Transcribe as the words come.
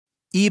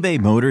eBay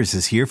Motors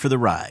is here for the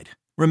ride.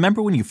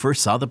 Remember when you first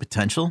saw the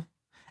potential?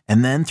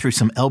 And then through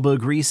some elbow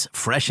grease,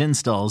 fresh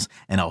installs,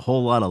 and a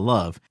whole lot of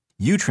love,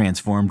 you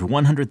transformed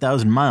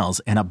 100,000 miles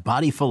and a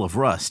body full of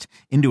rust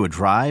into a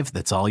drive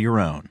that's all your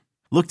own.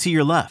 Look to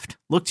your left.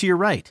 Look to your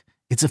right.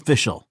 It's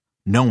official.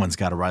 No one's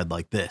got a ride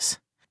like this.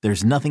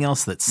 There's nothing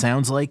else that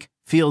sounds like,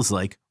 feels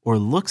like, or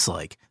looks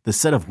like the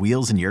set of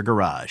wheels in your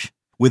garage.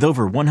 With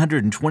over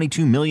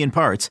 122 million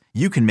parts,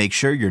 you can make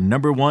sure your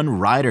number one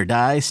ride or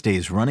die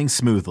stays running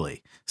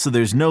smoothly. So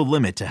there's no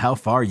limit to how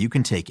far you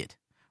can take it.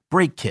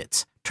 Brake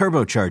kits,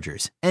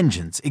 turbochargers,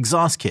 engines,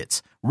 exhaust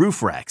kits,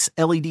 roof racks,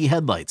 LED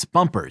headlights,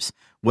 bumpers,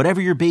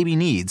 whatever your baby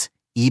needs,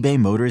 eBay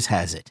Motors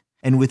has it.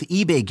 And with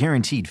eBay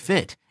Guaranteed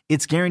Fit,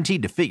 it's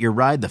guaranteed to fit your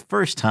ride the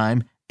first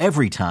time,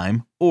 every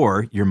time,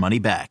 or your money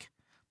back.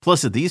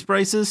 Plus at these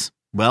prices,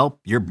 well,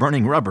 you're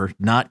burning rubber,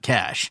 not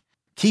cash.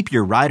 Keep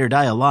your ride or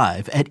die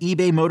alive at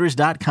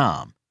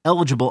ebaymotors.com.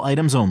 Eligible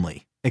items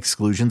only.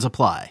 Exclusions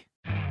apply.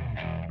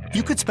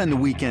 You could spend the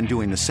weekend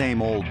doing the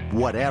same old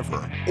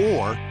whatever,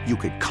 or you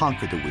could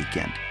conquer the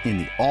weekend in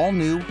the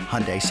all-new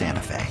Hyundai Santa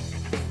Fe.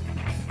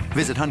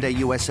 Visit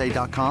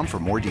HyundaiUSA.com for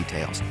more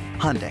details.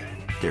 Hyundai,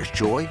 there's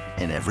joy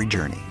in every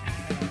journey.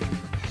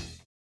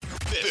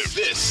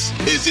 This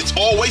is It's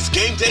Always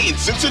Game Day in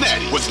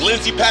Cincinnati with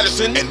Lindsey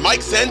Patterson and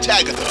Mike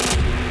Santagata.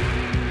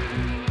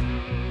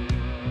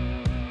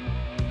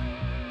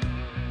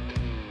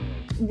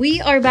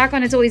 We are back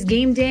on It's Always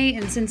Game Day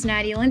in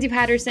Cincinnati. Lindsey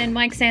Patterson,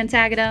 Mike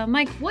Santagata.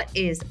 Mike, what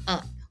is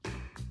up?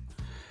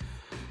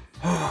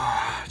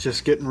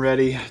 Just getting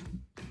ready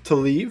to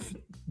leave,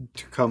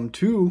 to come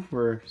to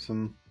where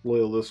some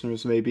loyal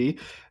listeners may be.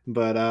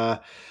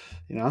 But,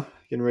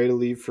 getting ready to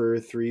leave for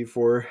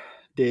 3-4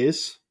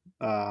 days.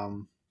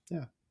 Coming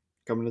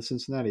to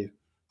Cincinnati.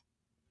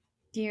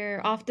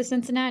 You're off to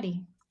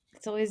Cincinnati.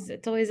 It's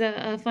always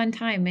a fun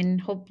time,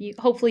 and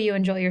hopefully you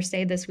enjoy your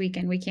stay this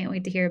weekend. We can't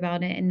wait to hear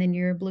about it, and then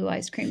your blue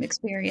ice cream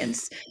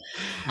experience.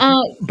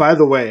 By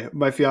the way,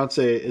 my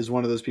fiance is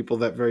one of those people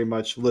that very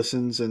much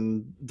listens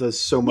and does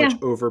so much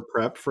over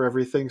prep for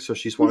everything. So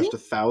she's watched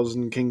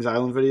 1,000 Kings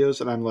Island videos,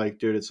 and I'm like,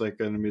 dude, it's like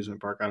an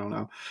amusement park. I don't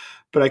know.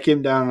 But I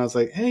came down and I was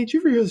like, hey, did you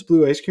ever hear this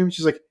blue ice cream?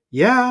 She's like,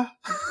 yeah.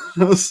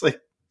 I was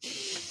like,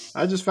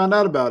 I just found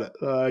out about it.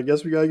 I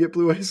guess we got to get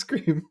blue ice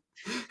cream.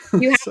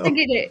 You have to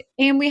get it,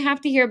 and we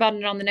have to hear about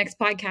it on the next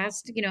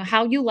podcast,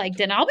 how you liked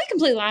it. And I'll be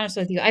completely honest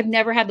with you. I've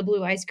never had the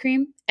blue ice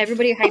cream.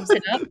 Everybody hypes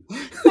it up.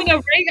 I know,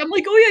 right? I'm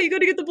like, oh yeah, you got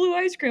to get the blue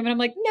ice cream. And I'm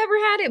like, never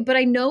had it, but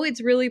I know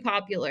it's really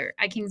popular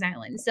at Kings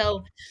Island.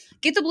 So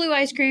get the blue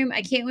ice cream.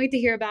 I can't wait to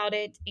hear about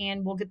it,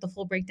 and we'll get the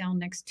full breakdown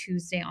next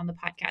Tuesday on the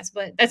podcast.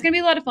 But that's going to be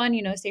a lot of fun,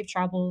 safe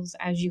travels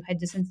as you head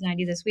to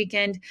Cincinnati this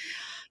weekend.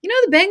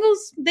 The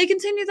Bengals, they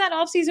continue that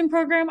offseason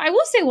program. I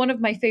will say one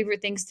of my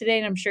favorite things today,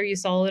 and I'm sure you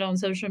saw it on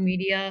social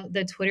media,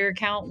 the Twitter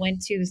account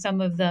went to some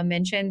of the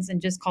mentions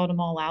and just called them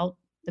all out.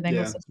 The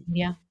Bengals social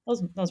media.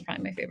 That was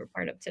probably my favorite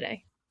part of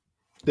today.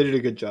 They did a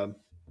good job.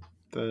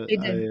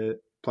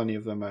 Plenty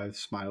of them I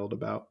smiled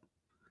about.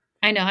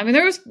 I know. I mean,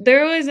 there was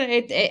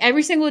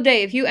every single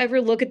day. If you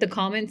ever look at the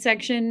comment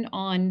section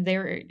on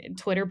their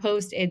Twitter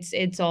post,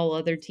 it's all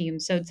other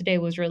teams. So today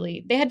was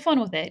they had fun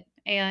with it.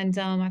 And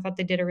I thought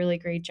they did a really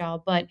great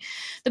job. But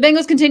the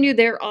Bengals continued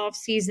their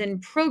off-season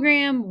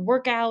program,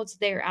 workouts.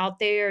 They're out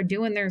there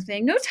doing their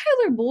thing. No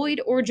Tyler Boyd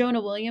or Jonah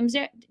Williams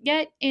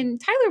yet. And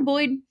Tyler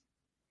Boyd,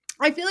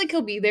 I feel like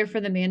he'll be there for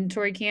the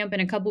mandatory camp in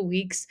a couple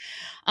weeks.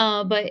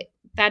 But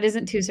that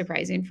isn't too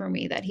surprising for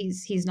me that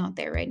he's not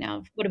there right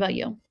now. What about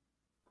you?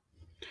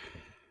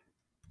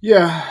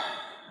 Yeah.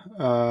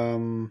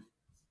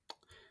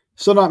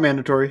 Still not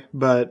mandatory,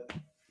 but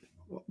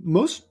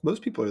most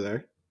people are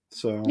there.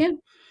 So yeah.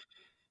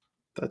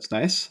 That's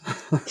nice.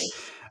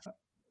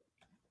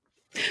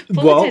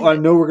 Well, I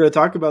know we're going to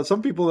talk about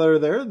some people that are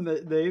there, and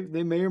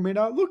they may or may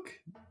not look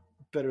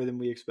better than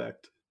we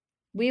expect.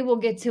 We will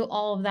get to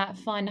all of that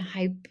fun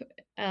hype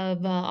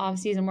of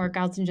off-season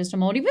workouts in just a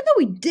moment, even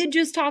though we did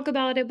just talk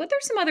about it. But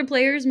there's some other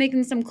players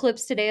making some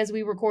clips today as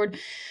we record.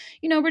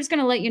 We're just going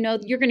to let you know,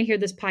 you're going to hear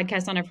this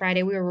podcast on a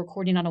Friday. We were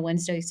recording on a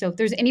Wednesday. So if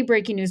there's any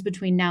breaking news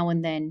between now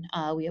and then,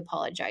 we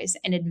apologize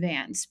in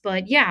advance.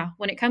 But yeah,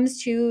 when it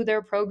comes to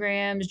their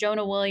programs,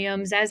 Jonah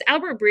Williams, as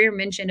Albert Breer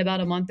mentioned about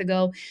a month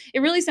ago,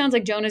 it really sounds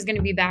like Jonah's going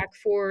to be back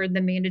for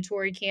the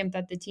mandatory camp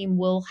that the team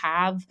will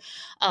have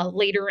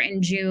later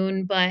in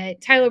June.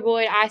 But Tyler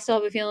Boyd, I still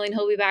have a feeling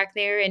he'll be back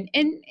there. And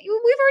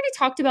we've already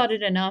talked about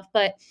it enough,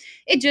 but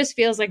it just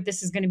feels like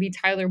this is going to be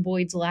Tyler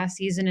Boyd's last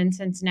season in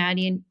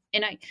Cincinnati.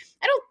 And I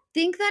don't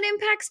think that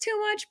impacts too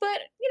much, but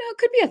it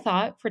could be a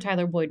thought for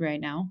Tyler Boyd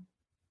right now.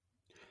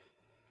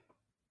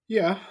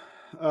 Yeah.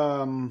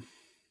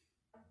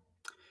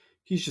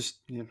 He's just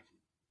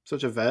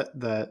such a vet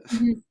that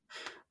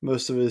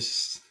most of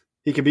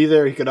he could be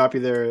there, he could not be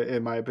there,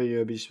 in my opinion.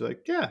 It'd be just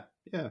like,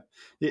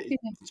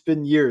 it's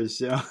been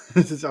years.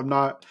 I'm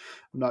not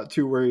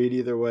too worried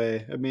either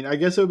way. I mean, I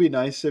guess it would be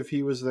nice if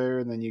he was there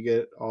and then you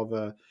get all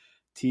the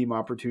team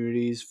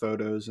opportunities,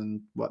 photos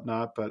and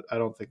whatnot, but I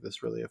don't think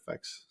this really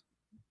affects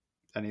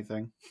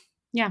anything.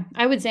 Yeah,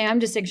 I would say I'm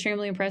just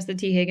extremely impressed that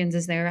T. Higgins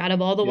is there. Out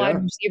of all the wide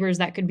Yeah. receivers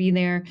that could be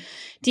there,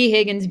 T.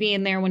 Higgins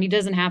being there when he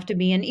doesn't have to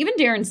be. And even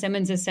Darren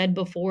Simmons has said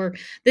before,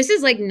 this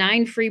is like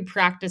 9 free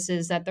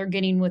practices that they're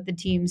getting with the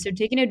team. So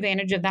taking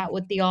advantage of that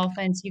with the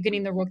offense, you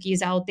getting the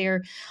rookies out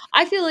there,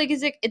 I feel like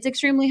it's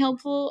extremely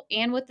helpful.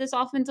 And with this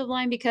offensive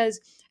line, because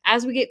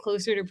as we get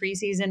closer to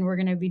preseason, we're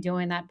going to be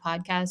doing that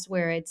podcast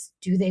where it's,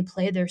 do they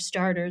play their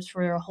starters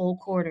for a whole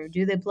quarter?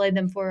 Do they play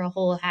them for a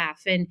whole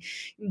half? And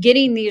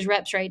getting these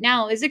reps right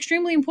now is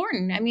extremely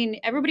important. I mean,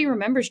 everybody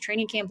remembers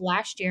training camp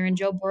last year and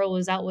Joe Burrow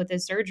was out with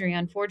his surgery,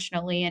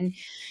 unfortunately. And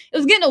it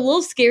was getting a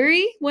little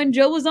scary when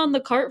Joe was on the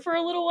cart for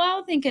a little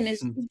while, thinking, is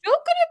Joe going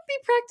to be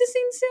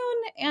practicing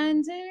soon?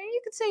 And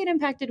you could say it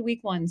impacted week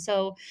 1.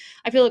 So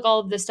I feel like all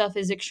of this stuff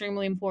is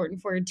extremely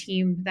important for a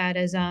team that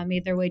has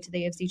made their way to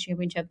the AFC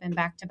Championship in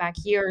back to back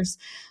years.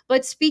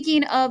 But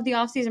speaking of the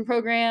offseason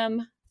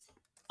program,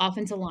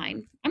 offensive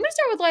line. I'm going to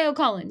start with Lyle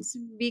Collins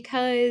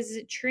because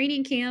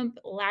training camp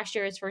last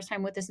year, his first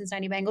time with the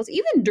Cincinnati Bengals,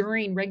 even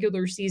during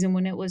regular season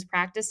when it was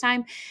practice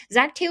time,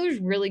 Zach Taylor's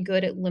really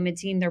good at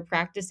limiting their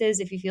practices.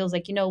 If he feels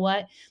like, you know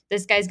what,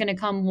 this guy's going to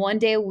come one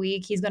day a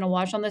week, he's going to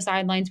watch on the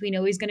sidelines. We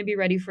know he's going to be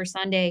ready for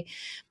Sunday.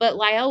 But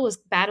Lyle was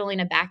battling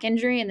a back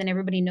injury, and then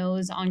everybody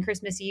knows on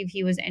Christmas Eve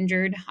he was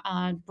injured,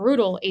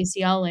 brutal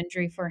ACL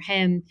injury for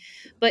him.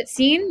 But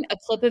seeing a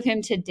clip of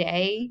him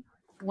today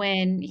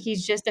when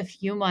he's just a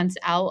few months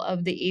out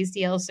of the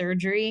ACL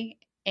surgery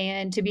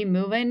and to be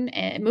moving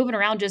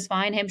around just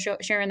fine. Him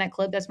sharing that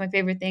clip, that's my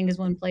favorite thing is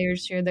when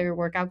players share their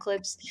workout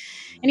clips.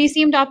 And he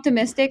seemed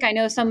optimistic. I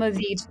know some of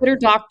the Twitter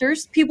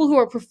doctors, people who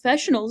are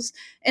professionals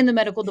in the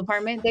medical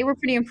department, they were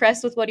pretty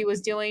impressed with what he was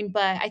doing.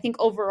 But I think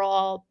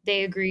overall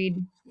they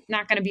agreed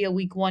not going to be a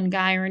week 1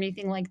 guy or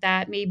anything like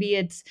that. Maybe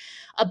it's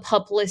a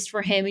pup list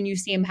for him and you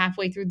see him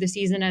halfway through the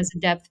season as a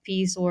depth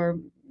piece, or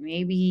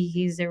maybe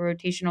he's a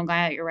rotational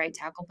guy at your right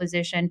tackle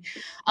position.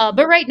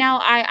 But right now,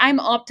 I'm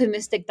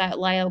optimistic that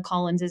Lyle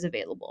Collins is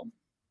available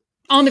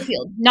on the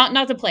field,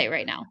 not to play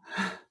right now.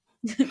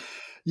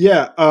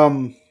 Yeah.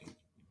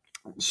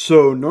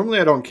 So normally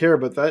I don't care,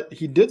 but that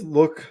he did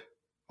look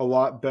a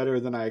lot better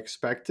than I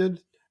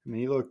expected. I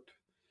mean, he looked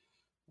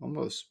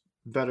almost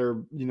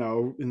better,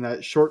 in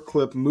that short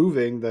clip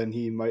moving than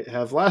he might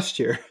have last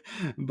year.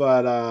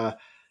 But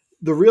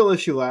the real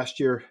issue last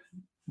year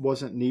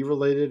wasn't knee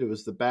related. It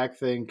was the back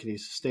thing. Can he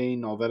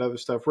sustain all that other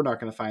stuff? We're not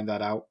going to find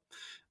that out.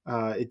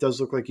 It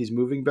does look like he's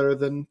moving better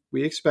than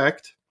we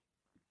expect.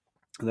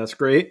 And that's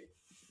great.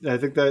 I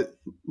think that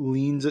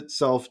leans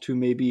itself to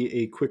maybe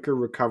a quicker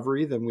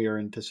recovery than we are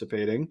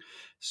anticipating.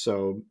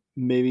 So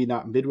maybe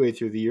not midway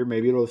through the year.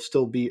 Maybe it'll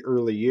still be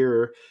early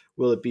year.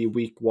 Will it be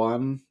week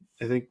 1?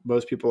 I think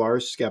most people are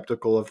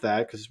skeptical of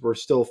that because we're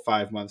still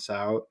 5 months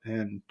out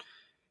and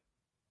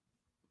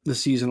the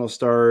season will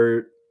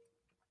start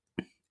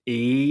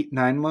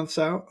 8-9 months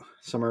out,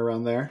 somewhere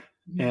around there.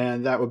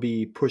 And that would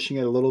be pushing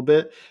it a little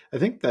bit. I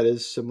think that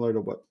is similar to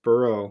what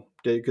Burrow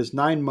did because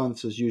 9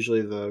 months is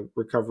usually the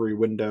recovery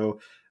window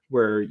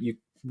where you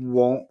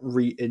won't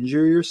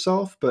re-injure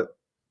yourself. But,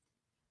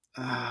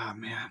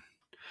 man,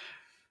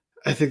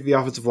 I think the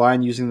offensive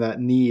line using that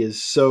knee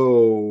is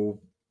so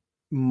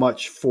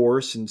much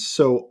force and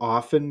so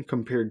often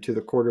compared to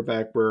the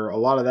quarterback where a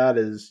lot of that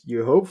is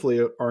you hopefully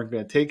aren't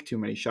going to take too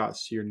many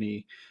shots to your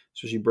knee.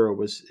 Especially Burrow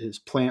was his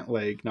plant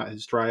leg, not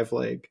his drive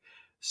leg.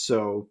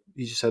 So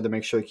he just had to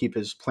make sure to keep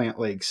his plant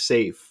leg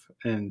safe.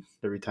 And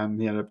every time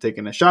he ended up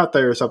taking a shot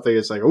there or something,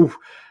 it's like, oh,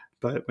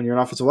 but when you're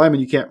an offensive lineman,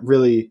 you can't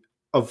really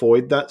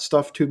avoid that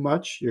stuff too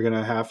much. You're going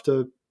to have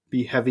to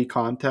be heavy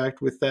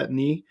contact with that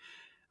knee,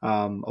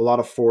 a lot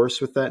of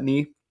force with that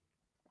knee.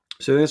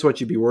 So that's what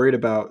you'd be worried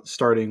about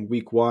starting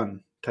week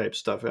 1 type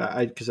stuff.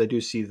 Because I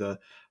do see the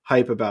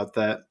hype about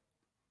that.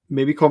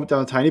 Maybe calm it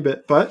down a tiny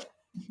bit, but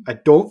I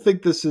don't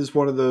think this is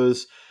one of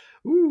those,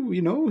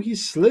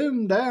 he's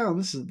slimmed down.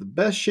 This is the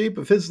best shape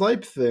of his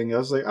life thing. I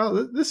was like,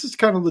 oh, this is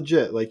kind of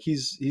legit. Like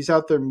he's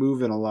out there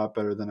moving a lot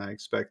better than I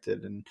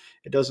expected. And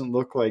it doesn't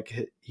look like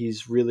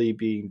he's really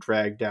being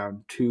dragged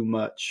down too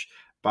much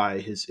by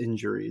his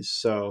injuries.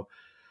 So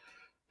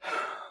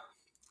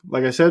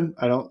like I said,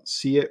 I don't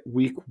see it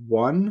week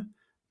 1,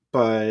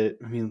 but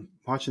I mean,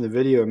 watching the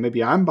video,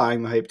 maybe I'm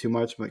buying the hype too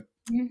much. I'm like,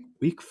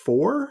 week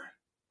 4,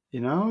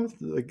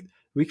 like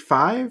week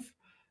 5.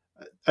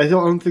 I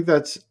don't think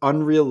that's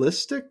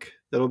unrealistic.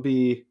 That'll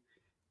be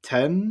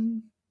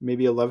 10,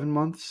 maybe 11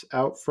 months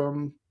out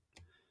from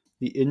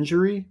the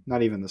injury,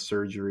 not even the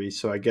surgery.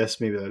 So I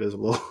guess maybe that is a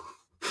little,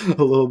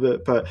 a little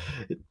bit, but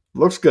it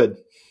looks good.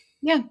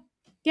 Yeah.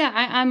 Yeah,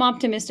 I'm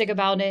optimistic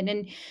about it.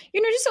 And,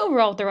 just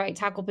overall at the right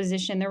tackle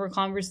position, there were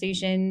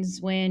conversations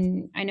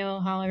when I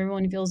know how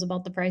everyone feels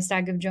about the price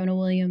tag of Jonah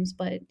Williams,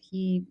 but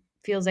he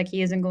feels like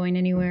he isn't going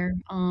anywhere.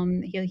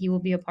 He will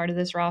be a part of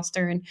this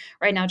roster. And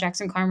right now,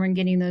 Jackson Carmen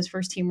getting those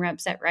first team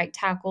reps at right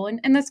tackle,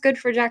 and that's good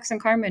for Jackson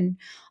Carmen.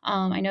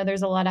 I know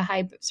there's a lot of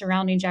hype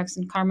surrounding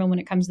Jackson Carmen when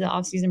it comes to the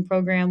offseason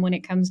program, when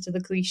it comes to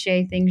the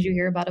cliche things you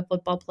hear about a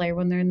football player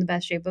when they're in the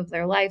best shape of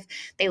their life.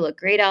 They look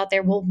great out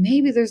there. Well,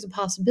 maybe there's a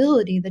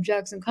possibility that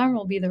Jackson Carmen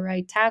will be the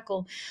right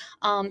tackle.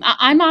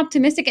 I'm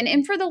optimistic.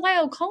 And for the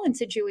Lyle Collins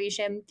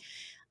situation,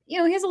 he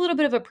has a little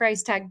bit of a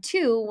price tag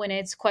too when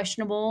it's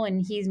questionable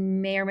and he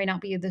may or may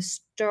not be the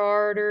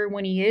starter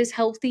when he is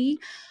healthy.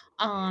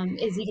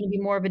 Is he going to be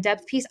more of a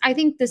depth piece? I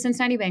think the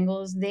Cincinnati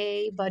Bengals,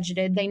 they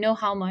budgeted. They know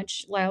how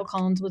much Lyle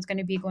Collins was going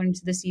to be going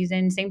into the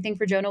season. Same thing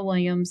for Jonah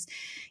Williams.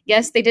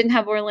 Yes, they didn't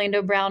have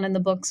Orlando Brown in the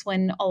books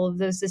when all of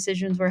those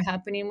decisions were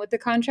happening with the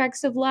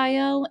contracts of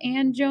Lyle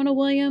and Jonah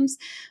Williams.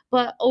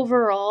 But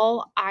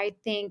overall, I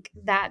think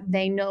that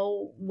they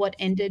know what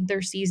ended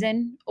their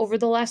season over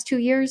the last 2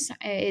 years.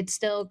 It's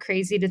still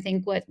crazy to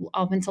think what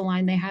offensive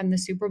line they had in the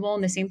Super Bowl.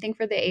 And the same thing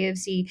for the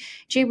AFC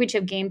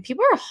Championship game.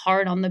 People are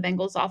hard on the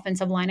Bengals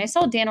offensive line. I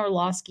saw Dan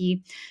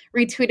Orlovsky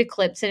retweet a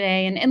clip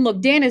today. And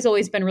look, Dan has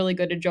always been really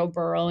good to Joe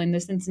Burrow and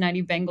the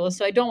Cincinnati Bengals,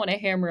 so I don't want to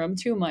hammer him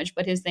too much.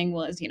 But his thing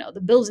was,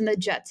 the Bills and the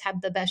Jets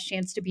have the best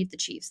chance to beat the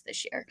Chiefs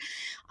this year.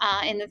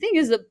 And the thing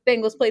is, the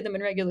Bengals played them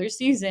in regular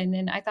season.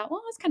 And I thought,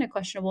 well, it's kind of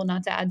questionable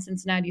not to add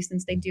Cincinnati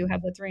since they do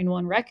have a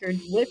 3-1 record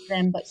with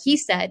them. But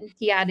he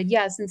added,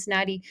 yeah,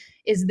 Cincinnati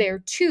is there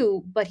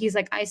too. But he's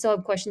like, I still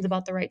have questions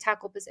about the right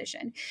tackle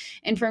position.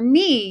 And for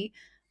me,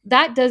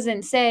 that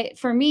doesn't say,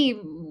 for me,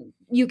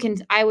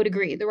 I would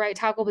agree. The right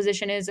tackle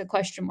position is a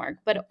question mark.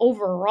 But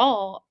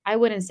overall, I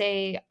wouldn't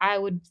say I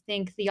would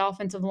think the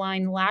offensive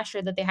line last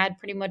year that they had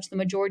pretty much the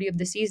majority of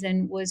the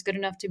season was good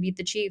enough to beat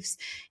the Chiefs.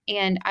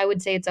 And I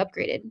would say it's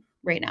upgraded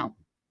right now.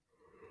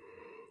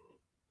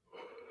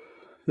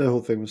 The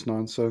whole thing was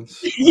nonsense.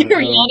 You're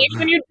yawning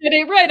when you did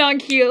it right on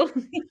cue.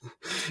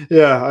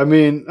 Yeah, I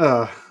mean,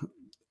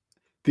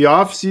 the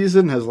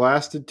offseason has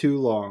lasted too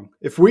long.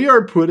 If we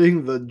are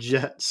putting the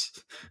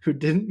Jets, who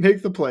didn't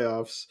make the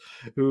playoffs,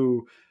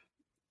 who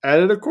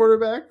added a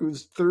quarterback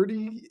who's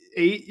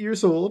 38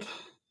 years old,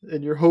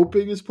 and you're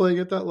hoping is playing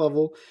at that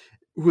level,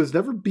 who has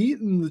never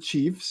beaten the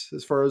Chiefs,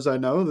 as far as I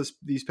know,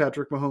 these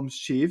Patrick Mahomes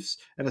Chiefs,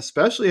 and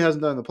especially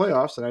hasn't done the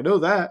playoffs, and I know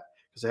that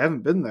because I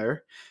haven't been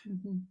there.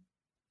 Mm-hmm.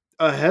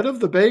 Ahead of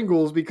the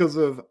Bengals because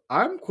of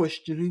I'm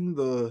questioning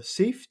the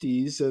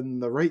safeties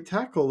and the right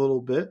tackle a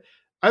little bit.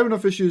 I have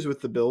enough issues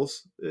with the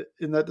Bills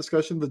in that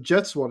discussion. The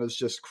Jets one is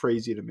just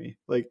crazy to me.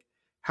 Like,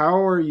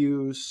 how are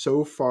you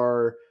so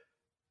far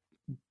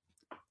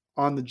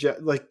on the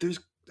Jet? Like,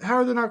 how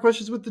are there not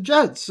questions with the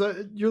Jets?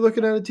 You're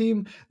looking at a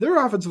team,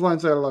 their offensive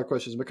line's got a lot of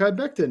questions. Mekhi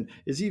Becton,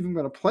 is he even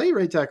going to play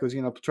right tackle? Is he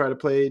going to try to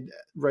play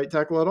right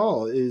tackle at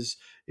all? Is,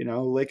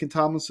 Laken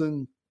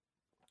Tomlinson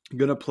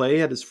going to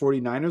play at his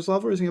 49ers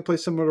level, or is he going to play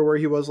similar to where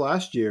he was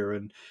last year?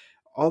 And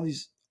all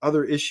these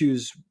other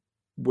issues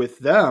with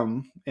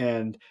them,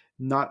 and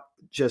not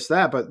just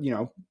that, but,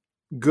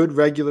 good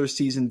regular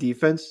season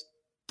defense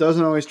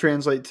doesn't always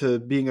translate to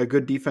being a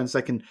good defense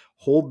that can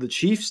hold the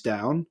Chiefs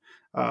down.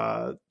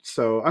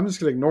 So I'm just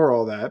going to ignore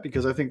all that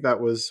because I think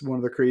that was one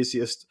of the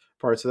craziest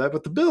parts of that.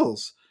 But the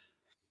Bills,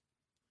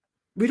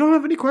 we don't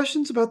have any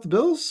questions about the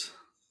Bills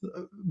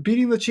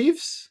beating the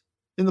Chiefs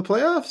in the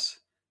playoffs.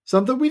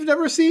 Something we've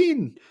never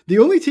seen. The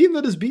only team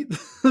that has beat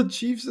the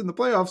Chiefs in the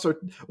playoffs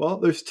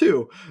there's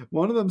two.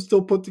 One of them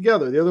still put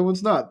together. The other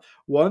one's not.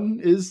 One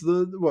is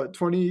the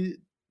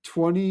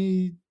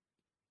 2020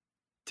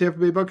 Tampa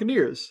Bay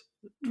Buccaneers.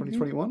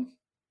 2021?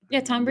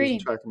 Yeah, Tom Brady.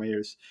 Track of my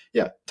years.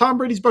 Yeah, Tom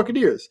Brady's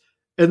Buccaneers.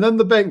 And then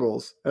the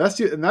Bengals. And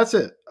that's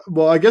it.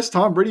 Well, I guess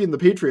Tom Brady and the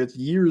Patriots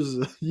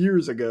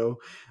years ago.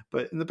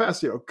 But in the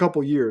past,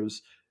 couple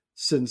years,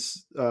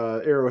 since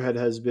Arrowhead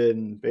has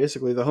been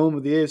basically the home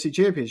of the AFC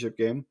Championship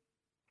game,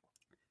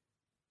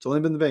 it's only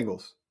been the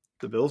Bengals.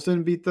 The Bills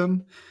didn't beat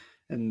them,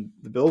 and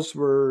the Bills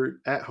were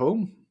at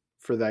home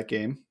for that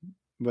game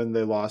when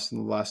they lost in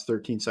the last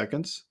 13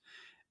 seconds,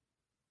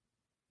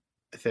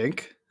 I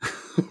think,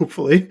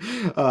 hopefully.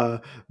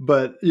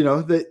 But,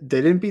 they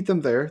didn't beat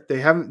them there.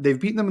 They've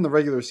beaten them in the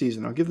regular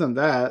season. I'll give them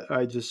that.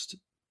 I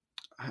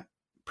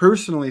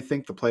personally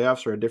think the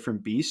playoffs are a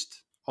different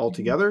beast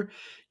altogether. Mm-hmm.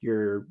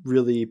 You're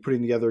really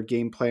putting together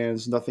game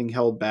plans, nothing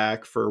held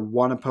back for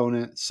one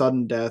opponent,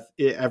 sudden death.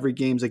 Every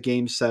game's a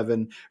game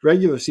 7,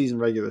 regular season.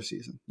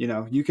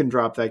 You can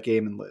drop that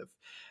game and live,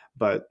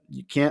 but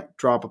you can't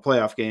drop a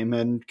playoff game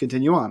and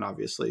continue on,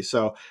 obviously.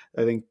 So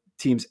I think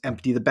teams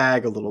empty the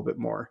bag a little bit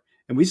more.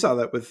 And we saw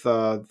that with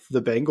the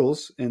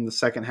Bengals in the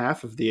second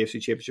half of the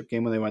AFC Championship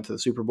game when they went to the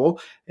Super Bowl.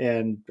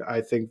 And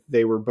I think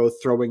they were both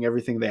throwing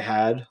everything they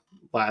had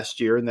last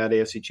year in that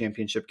AFC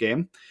Championship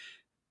game.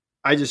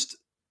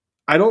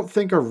 I don't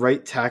think a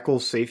right tackle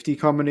safety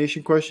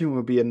combination question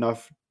would be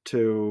enough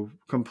to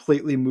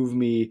completely move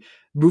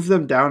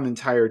them down an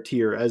entire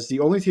tier as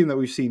the only team that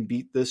we've seen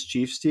beat this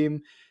Chiefs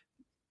team.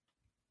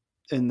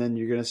 And then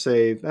you're going to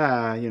say,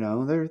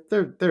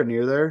 they're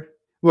near there.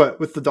 What,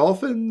 with the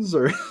Dolphins,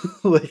 or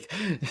like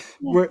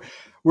Yeah.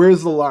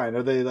 where's the line?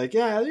 Are they like,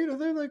 yeah,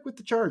 they're like with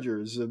the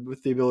Chargers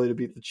with the ability to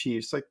beat the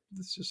Chiefs? Like,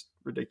 it's just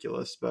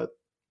ridiculous. But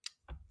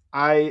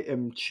I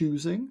am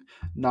choosing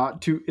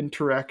not to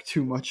interact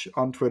too much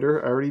on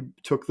Twitter. I already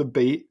took the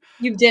bait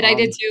You did. I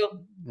did on,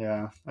 too.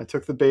 yeah, I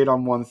took the bait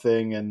on one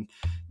thing, and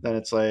then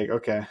it's like,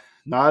 okay,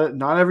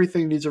 not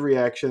everything needs a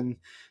reaction.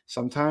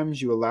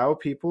 Sometimes you allow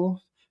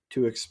people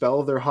to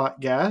expel their hot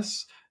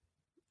gas.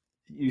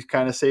 You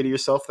kind of say to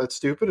yourself, that's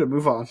stupid, and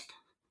move on.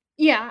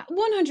 Yeah,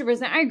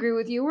 100%. I agree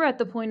with you. We're at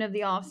the point of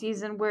the off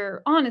season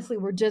where honestly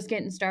we're just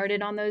getting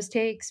started on those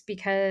takes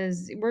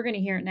because we're going to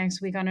hear it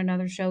next week on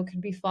another show. Could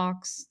be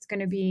Fox. It's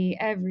going to be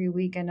every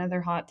week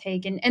another hot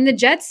take. And the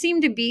Jets seem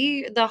to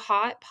be the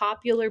hot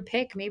popular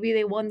pick. Maybe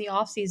they won the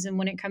off season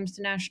when it comes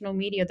to national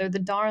media. They're the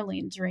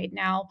darlings right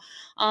now.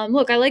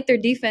 Look, I like their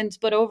defense,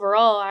 but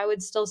overall I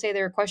would still say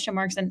there are question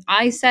marks. And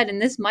I said,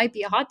 and this might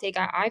be a hot take,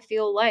 I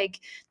feel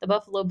like the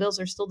Buffalo Bills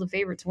are still the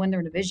favorite to win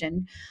their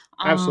division.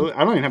 Absolutely.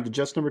 I don't even have the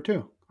Jets number 2.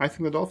 I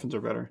think the Dolphins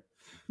are better.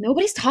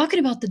 Nobody's talking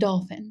about the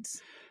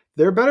Dolphins.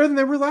 They're better than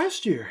they were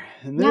last year,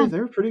 and Yeah. they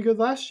were pretty good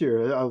last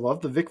year. I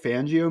love the Vic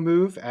Fangio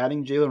move,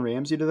 adding Jalen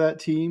Ramsey to that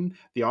team.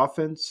 The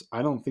offense,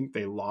 I don't think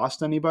they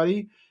lost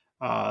anybody.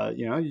 They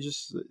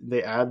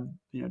add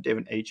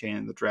David Achane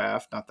in the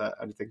draft. Not that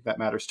I think that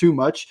matters too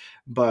much,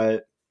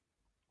 but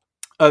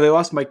they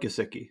lost Mike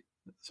Gesicki.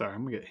 Sorry,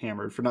 I'm gonna get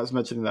hammered for not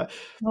mentioning that.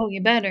 Oh,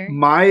 you better.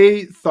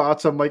 My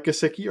thoughts on Mike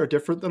Gesicki are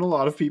different than a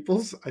lot of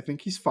people's. I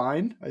think he's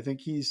fine. I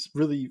think he's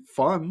really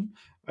fun.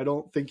 I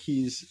don't think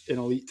he's an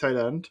elite tight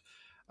end.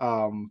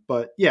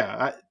 But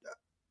yeah,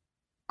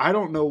 I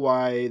don't know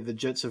why the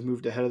Jets have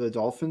moved ahead of the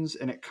Dolphins,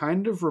 and it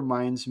kind of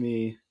reminds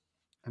me.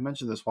 I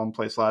mentioned this one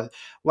place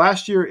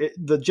last year.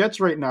 The Jets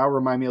right now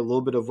remind me a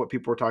little bit of what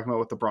people were talking about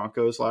with the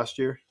Broncos last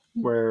year,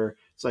 where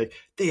it's like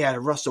they had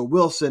Russell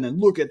Wilson, and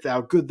look at how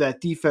good that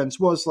defense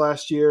was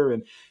last year,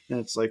 and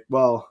it's like,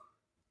 well,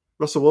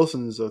 Russell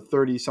Wilson is a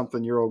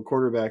 30-something-year-old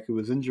quarterback who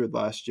was injured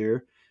last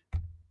year,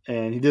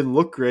 and he didn't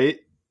look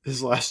great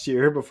his last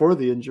year before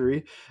the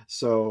injury.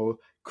 So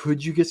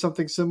could you get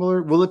something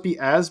similar? Will it be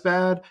as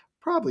bad?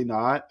 Probably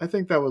not. I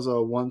think that was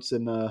a once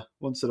in a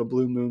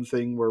blue moon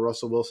thing where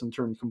Russell Wilson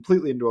turned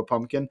completely into a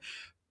pumpkin.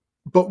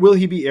 But will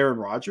he be Aaron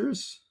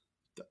Rodgers?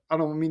 I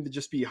don't mean to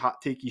just be a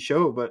hot takey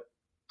show, but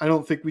I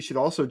don't think we should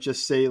also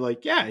just say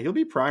like, yeah, he'll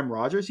be prime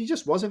Rodgers. He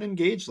just wasn't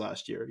engaged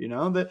last year,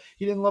 that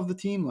he didn't love the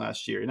team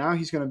last year. Now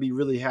he's going to be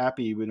really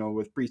happy,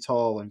 with Breece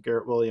Hall and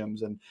Garrett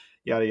Williams and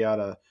yada,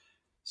 yada.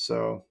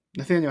 So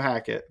Nathaniel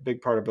Hackett,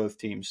 big part of both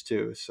teams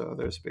too. So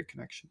there's a big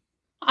connection.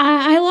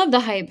 I love the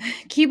hype.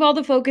 Keep all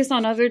the focus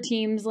on other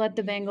teams. Let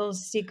the Bengals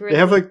secretly. They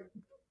have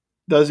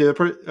does the other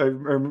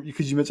part,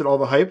 because you mentioned all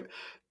the hype.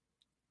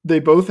 They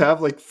both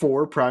have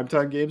 4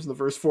 primetime games in the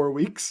first 4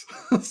 weeks.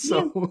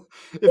 So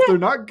if they're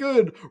not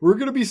good, we're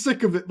going to be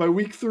sick of it by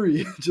week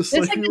 3. Just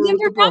like the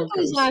Denver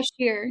Broncos last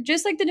year.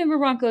 Just like the Denver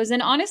Broncos.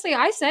 And honestly,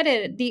 I said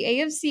it. The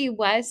AFC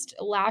West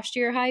last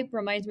year hype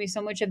reminds me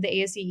so much of the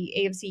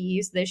AFC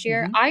East this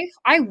year. Mm-hmm.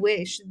 I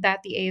wish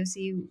that the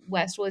AFC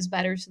West was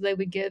better so they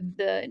would give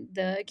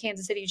the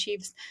Kansas City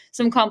Chiefs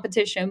some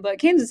competition. But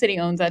Kansas City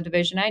owns that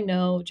division. I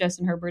know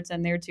Justin Herbert's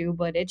in there too,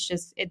 but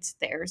it's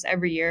theirs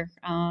every year.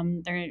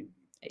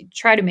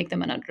 Try to make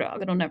them an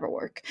underdog. It'll never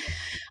work.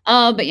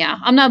 But yeah,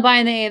 I'm not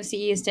buying the AFC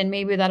East, and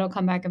maybe that'll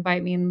come back and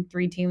bite me, and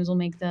 3 teams will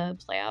make the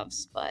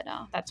playoffs. But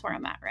that's where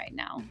I'm at right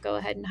now. Go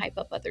ahead and hype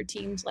up other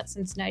teams. Let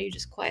Cincinnati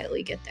just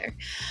quietly get there.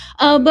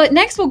 But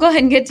next, we'll go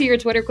ahead and get to your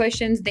Twitter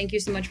questions. Thank you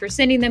so much for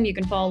sending them. You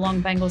can follow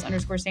along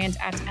Bengals_Sands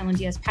at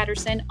LNDS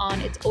Patterson on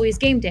It's Always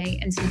Game Day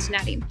in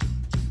Cincinnati.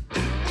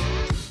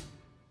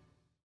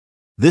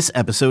 This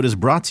episode is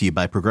brought to you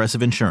by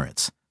Progressive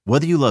Insurance.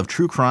 Whether you love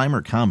true crime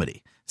or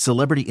comedy,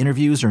 celebrity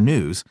interviews or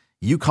news,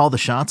 you call the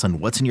shots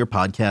on what's in your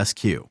podcast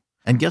queue.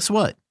 And guess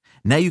what?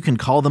 Now you can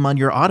call them on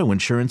your auto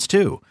insurance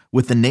too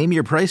with the Name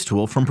Your Price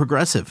tool from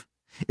Progressive.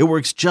 It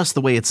works just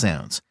the way it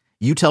sounds.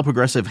 You tell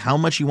Progressive how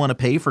much you want to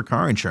pay for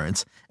car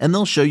insurance, and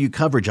they'll show you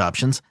coverage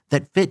options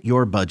that fit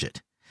your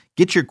budget.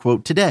 Get your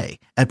quote today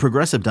at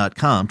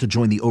Progressive.com to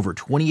join the over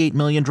 28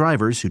 million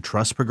drivers who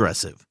trust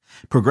Progressive.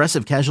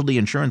 Progressive Casualty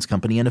Insurance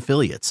Company and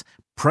Affiliates.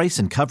 Price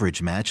and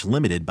coverage match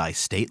limited by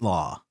state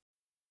law.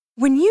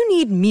 When you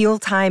need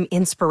mealtime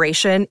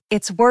inspiration,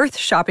 it's worth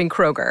shopping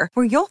Kroger,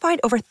 where you'll find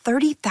over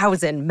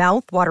 30,000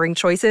 mouth-watering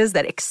choices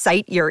that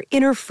excite your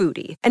inner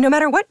foodie. And no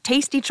matter what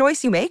tasty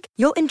choice you make,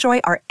 you'll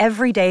enjoy our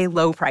everyday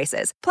low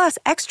prices, plus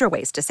extra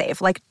ways to save,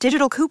 like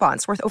digital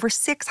coupons worth over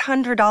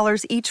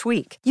 $600 each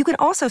week. You can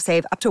also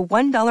save up to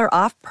 $1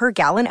 off per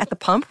gallon at the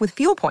pump with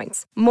fuel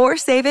points. More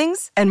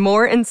savings and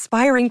more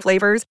inspiring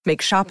flavors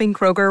make shopping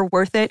Kroger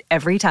worth it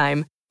every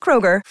time.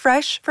 Kroger,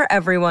 fresh for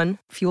everyone.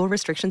 Fuel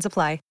restrictions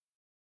apply.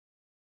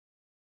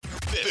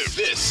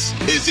 This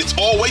is It's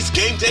Always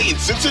Game Day in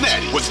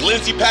Cincinnati with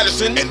Lindsey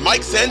Patterson and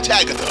Mike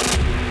Santagata.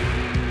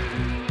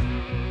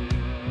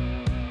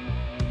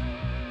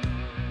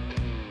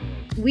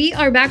 We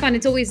are back on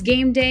It's Always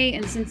Game Day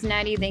in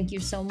Cincinnati. Thank you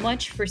so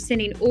much for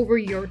sending over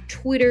your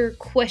Twitter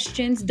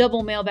questions.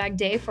 Double mailbag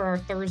day for our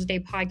Thursday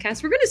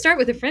podcast. We're going to start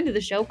with a friend of the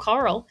show,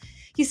 Carl.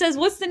 He says,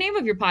 what's the name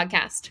of your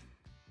podcast?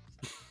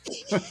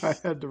 I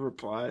had to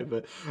reply,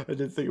 but I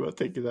didn't think about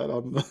taking that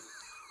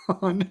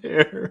on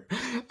air.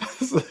 I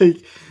was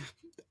like,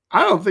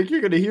 I don't think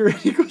you're going to hear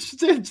any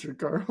questions answered,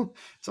 Carl.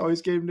 It's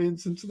Always Game Day in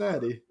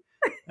Cincinnati,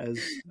 as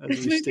we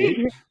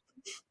state.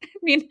 I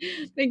mean,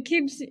 it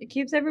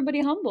keeps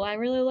everybody humble. I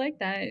really like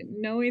that,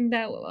 knowing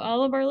that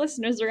all of our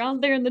listeners are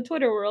out there in the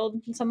Twitter world.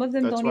 Some of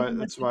them don't even listen.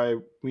 That's why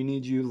we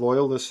need you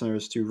loyal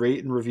listeners to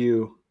rate and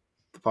review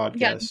the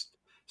podcast,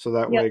 so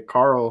that way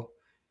Carl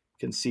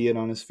can see it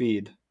on his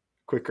feed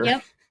quicker.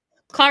 Yep.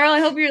 Carl,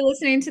 I hope you're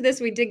listening to this.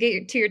 We did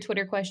get to your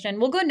Twitter question.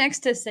 We'll go next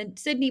to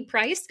Sydney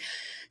Price.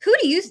 Who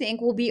do you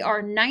think will be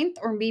our 9th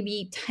or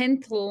maybe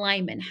 10th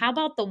lineman? How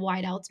about the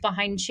wideouts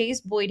behind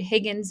Chase, Boyd,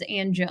 Higgins,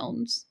 and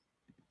Jones?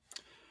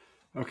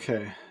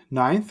 Okay,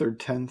 9th or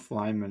 10th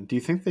lineman. Do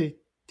you think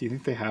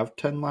they have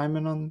 10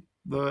 linemen on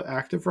the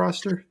active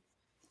roster?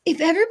 If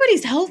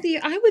everybody's healthy,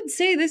 I would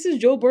say this is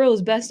Joe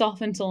Burrow's best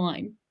offensive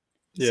line.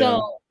 Yeah.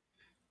 So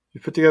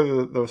you put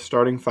together the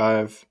starting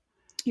 5.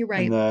 You're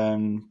right. And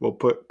then we'll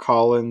put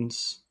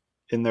Collins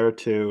in there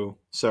too.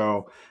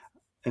 So,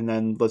 and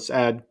then let's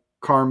add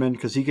Carmen,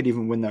 because he could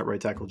even win that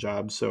right tackle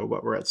job. So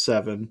we're at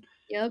 7.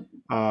 Yep.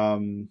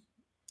 You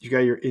got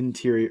your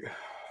interior.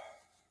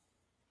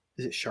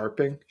 Is it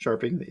Sharping,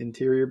 the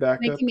interior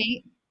backup?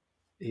 Making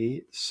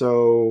 8.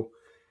 So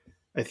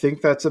I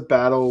think that's a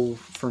battle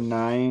for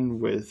 9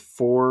 with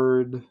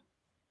Ford,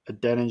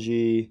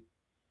 Adeniji,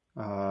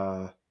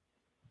 Ben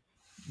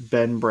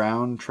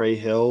Brown, Trey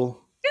Hill.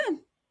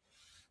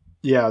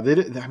 Yeah, they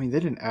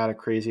didn't add a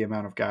crazy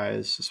amount of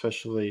guys,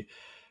 especially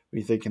when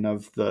you're thinking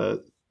of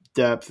the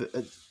depth.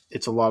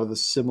 It's a lot of the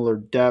similar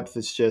depth.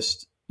 It's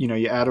just,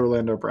 you add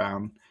Orlando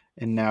Brown,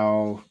 and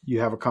now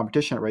you have a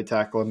competition at right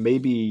tackle, and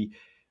maybe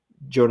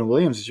Jonah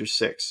Williams is your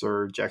 6,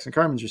 or Jackson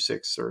Carmen's your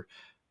 6, or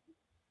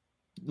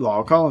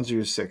Lyle Collins is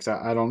your 6.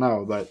 I don't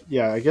know. But,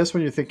 yeah, I guess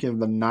when you're thinking of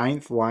the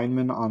 9th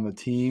lineman on the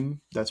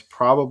team, that's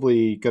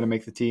probably going to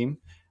make the team,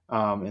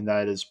 and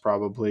that is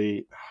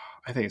probably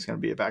 – I think it's going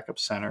to be a backup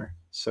center.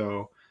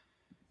 So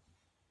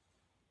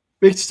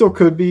it still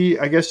could be.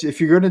 I guess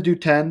if you're going to do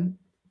 10,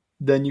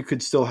 then you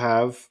could still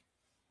have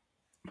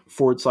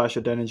Ford /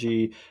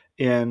 Adeniji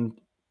and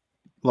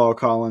Lyle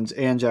Collins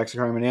and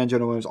Jackson Carmen and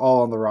Jonah Williams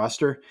all on the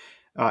roster,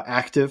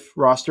 active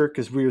roster,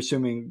 because we're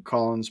assuming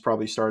Collins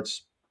probably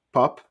starts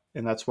pup,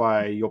 and that's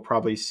why you'll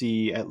probably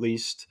see at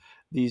least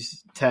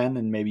these 10,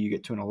 and maybe you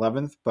get to an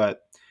 11th.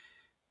 But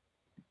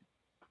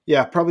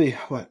yeah, probably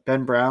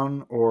Ben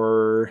Brown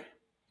or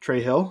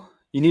Trey Hill.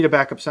 You need a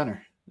backup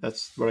center.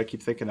 That's what I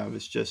keep thinking of.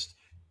 Is just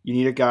you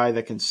need a guy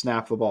that can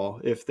snap the ball.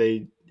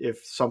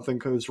 If something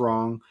goes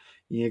wrong,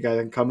 you need a guy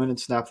that can come in and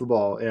snap the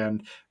ball.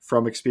 And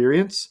from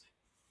experience,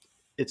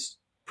 it's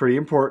pretty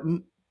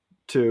important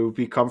to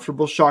be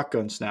comfortable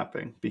shotgun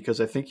snapping,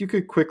 because I think you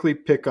could quickly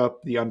pick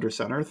up the under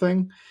center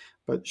thing,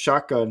 but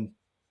shotgun,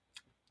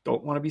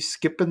 don't want to be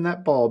skipping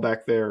that ball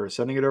back there or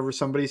sending it over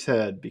somebody's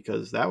head,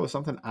 because that was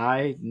something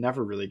I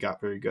never really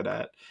got very good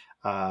at.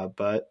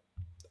 But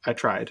I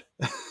tried.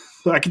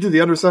 I could do the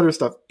under center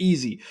stuff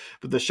easy,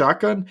 but the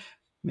shotgun,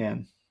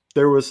 man,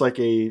 there was like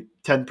a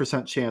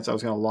 10% chance I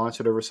was going to launch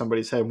it over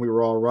somebody's head, and we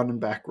were all running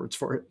backwards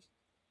for it.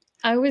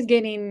 I was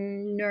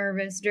getting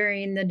nervous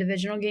during the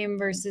divisional game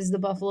versus the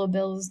Buffalo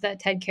Bills that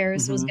Ted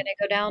Karras was going to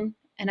go down,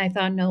 and I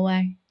thought, no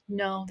way.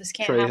 No, this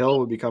can't happen. Trey Hill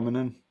would be coming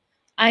in.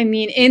 I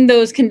mean, in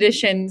those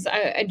conditions,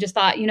 I just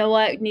thought, you know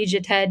what? Need you,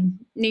 Ted.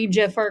 Need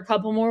you for a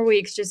couple more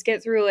weeks. Just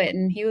get through it.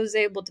 And he was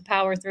able to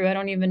power through. I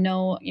don't even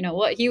know,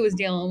 what he was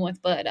dealing with,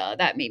 but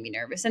that made me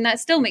nervous. And that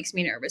still makes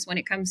me nervous when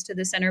it comes to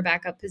the center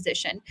backup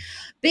position.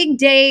 Big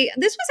day.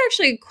 This was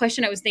actually a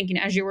question I was thinking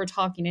as you were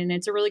talking, and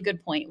it's a really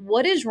good point.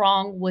 What is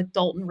wrong with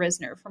Dalton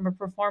Risner from a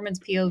performance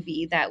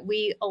POV that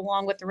we,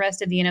 along with the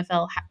rest of the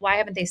NFL, why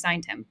haven't they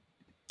signed him?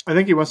 I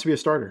think he wants to be a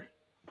starter.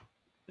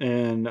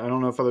 And I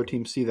don't know if other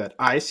teams see that.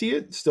 I see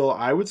it. Still,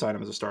 I would sign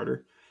him as a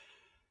starter.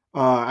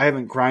 I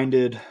haven't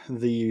grinded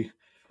the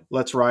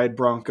Let's Ride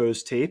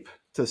Broncos tape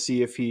to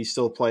see if he's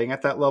still playing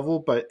at that level.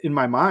 But in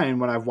my mind,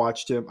 when I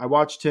watched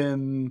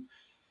him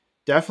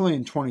definitely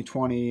in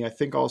 2020. I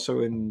think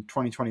also in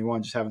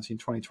 2021, just haven't seen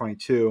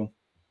 2022.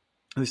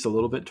 At least a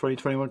little bit in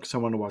 2021, because I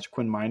wanted to watch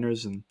Quinn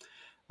Miners, and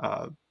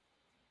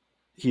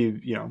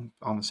he,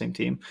 on the same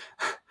team.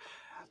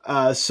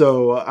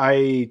 So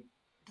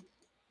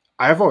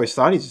I've always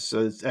thought he's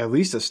at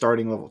least a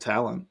starting level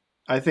talent.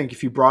 I think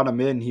if you brought him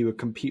in, he would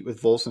compete with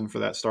Volson for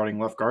that starting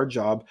left guard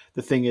job.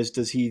 The thing is,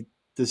 does he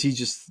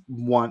just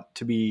want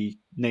to be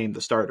named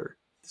the starter?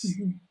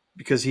 Mm-hmm.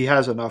 Because he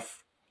has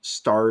enough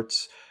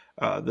starts,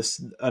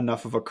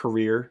 enough of a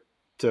career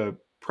to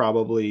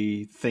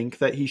probably think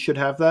that he should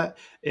have that.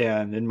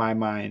 And in my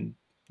mind,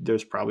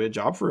 there's probably a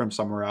job for him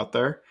somewhere out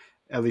there,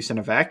 at least in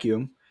a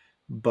vacuum.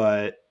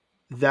 But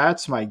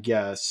that's my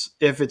guess.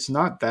 If it's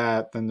not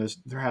that, then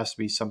there has to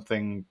be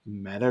something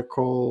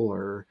medical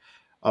or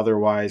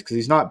otherwise, because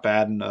he's not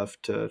bad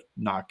enough to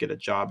not get a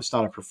job. It's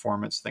not a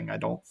performance thing, I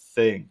don't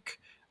think.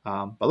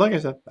 But like I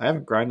said, I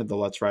haven't grinded the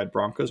Let's Ride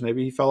Broncos.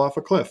 Maybe he fell off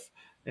a cliff,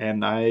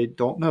 and I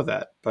don't know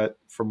that. But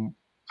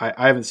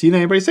I haven't seen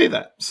anybody say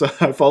that. So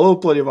I follow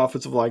plenty of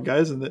offensive line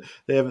guys, and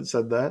they haven't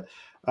said that.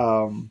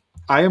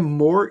 I am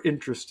more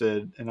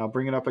interested, and I'll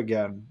bring it up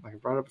again, like I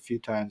brought it up a few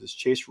times, is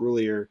Chase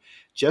Rulier,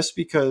 just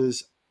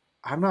because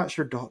I'm not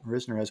sure Dalton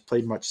Risner has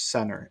played much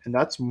center, and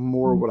that's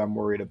more what I'm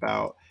worried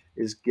about,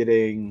 is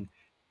getting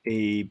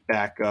a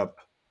backup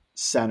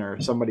center,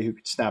 somebody who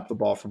could snap the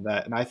ball from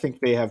that. And I think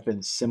they have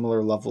been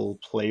similar level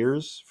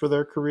players for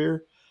their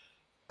career.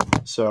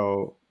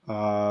 So,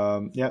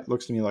 it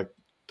looks to me like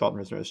Dalton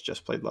Risner has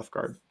just played left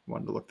guard.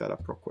 Wanted to look that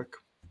up real quick.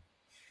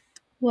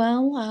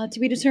 Well, to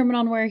be determined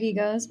on where he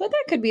goes, but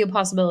that could be a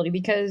possibility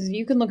because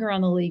you can look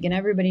around the league and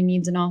everybody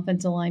needs an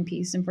offensive line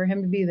piece, and for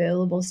him to be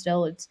available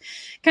still, it's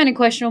kind of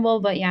questionable.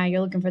 But yeah,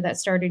 you're looking for that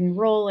starting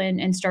role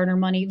and starter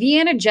money.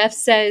 Vienna Jeff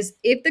says,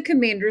 if the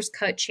Commanders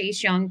cut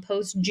Chase Young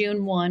post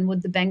June 1,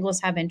 would the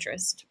Bengals have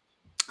interest?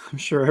 I'm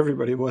sure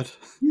everybody would.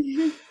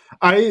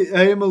 I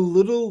am a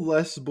little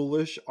less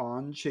bullish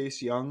on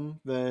Chase Young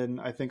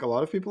than I think a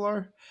lot of people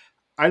are.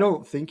 I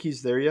don't think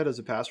he's there yet as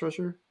a pass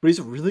rusher, but he's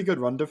a really good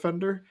run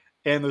defender,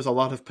 and there's a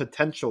lot of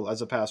potential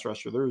as a pass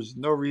rusher. There's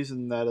no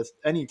reason that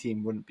any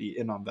team wouldn't be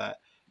in on that.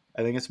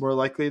 I think it's more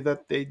likely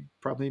that they'd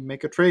probably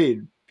make a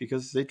trade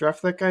because they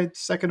draft that guy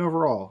second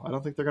overall. I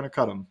don't think they're going to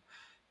cut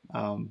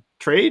him.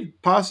 Trade?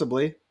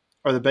 Possibly.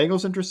 Are the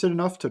Bengals interested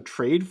enough to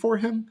trade for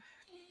him?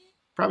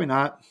 Probably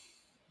not.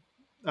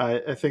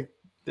 I think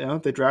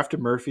they drafted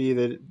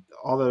Murphy,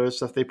 all that other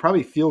stuff. They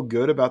probably feel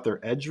good about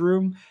their edge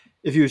room.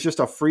 If he was just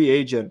a free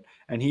agent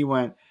and he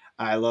went,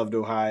 I loved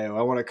Ohio,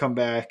 I want to come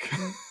back,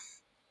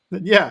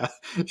 then yeah,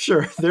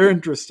 sure, they're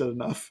interested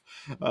enough.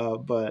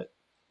 But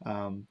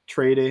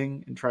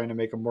trading and trying to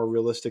make a more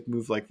realistic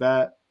move like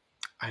that,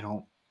 I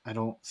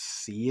don't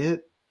see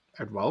it.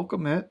 I'd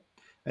welcome it.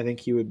 I think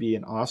he would be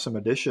an awesome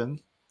addition.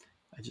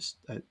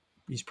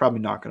 He's probably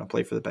not going to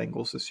play for the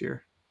Bengals this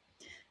year.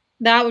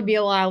 That would be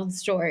a wild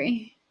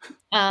story.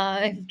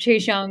 If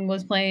Chase Young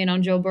was playing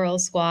on Joe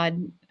Burrow's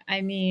squad. I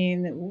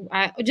mean,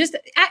 I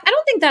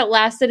don't think that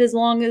lasted as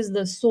long as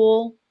the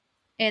Sewell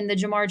and the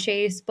Jamar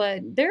Chase,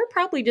 but there are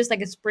probably just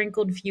like a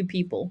sprinkled few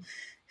people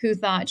who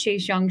thought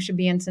Chase Young should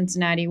be in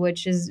Cincinnati,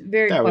 which is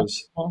very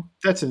questionable.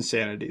 That's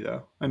insanity,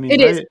 though. I mean, it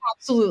is,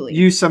 absolutely.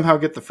 You somehow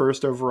get the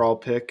first overall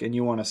pick, and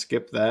you want to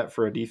skip that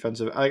for a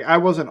defensive. I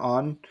wasn't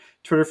on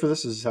Twitter for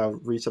this. This is how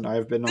recent I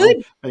have been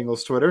on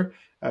Bengals Twitter,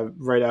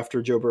 right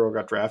after Joe Burrow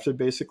got drafted,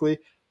 basically.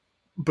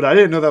 But I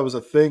didn't know that was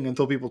a thing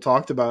until people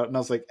talked about it, and I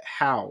was like,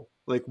 how?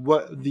 Like,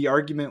 what the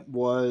argument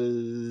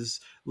was,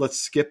 let's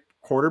skip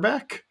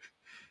quarterback.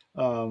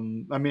 I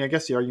mean, I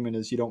guess the argument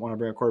is you don't want to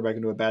bring a quarterback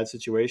into a bad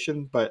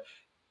situation, but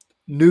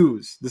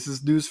this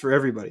is news for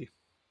everybody.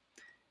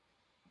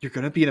 You're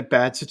going to be in a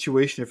bad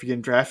situation if you're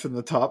getting drafted in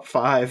the top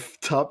 5,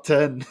 top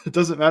 10. It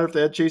doesn't matter if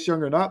they had Chase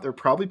Young or not. They're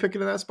probably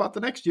picking in that spot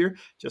the next year,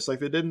 just like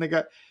they did.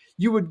 And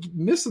you would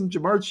miss them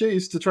Jamar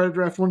Chase to try to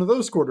draft one of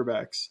those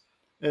quarterbacks.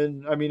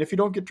 And I mean, if you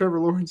don't get Trevor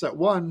Lawrence at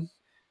 1,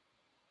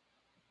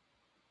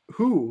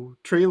 who?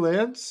 Trey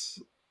Lance?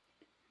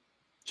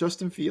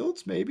 Justin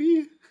Fields,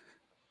 maybe?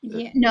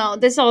 Yeah, no,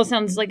 this all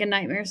sounds like a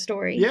nightmare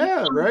story.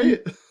 Yeah,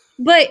 right.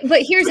 But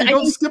here's so you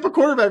don't skip a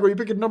quarterback where you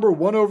pick a number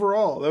 1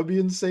 overall. That would be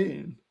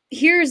insane.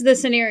 Here's the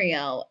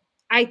scenario.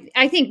 I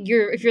think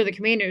if you're the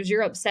Commanders,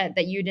 you're upset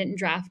that you didn't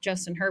draft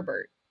Justin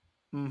Herbert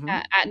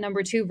at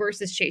number 2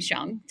 versus Chase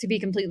Young. To be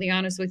completely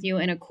honest with you,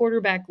 in a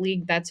quarterback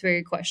league, that's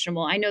very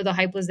questionable. I know the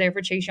hype was there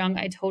for Chase Young.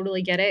 I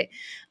totally get it.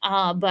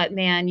 But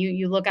man,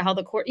 you look at how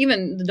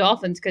even the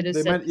Dolphins could have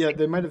said.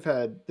 They might have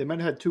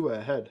had Tua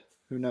ahead.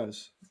 Who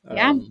knows?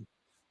 Yeah.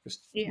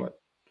 What?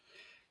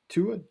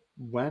 Tua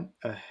went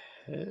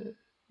ahead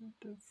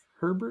of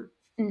Herbert?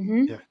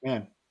 Mm-hmm. Yeah,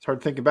 man. It's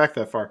hard thinking back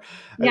that far.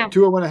 Yeah.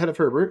 Tua went ahead of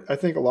Herbert. I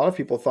think a lot of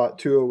people thought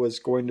Tua was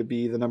going to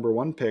be the number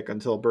 1 pick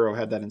until Burrow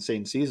had that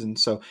insane season.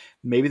 So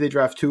maybe they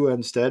draft Tua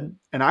instead.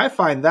 And I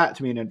find that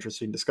to be an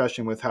interesting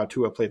discussion with how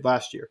Tua played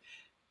last year.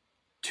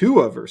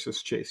 Tua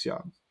versus Chase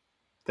Young.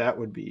 That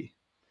would be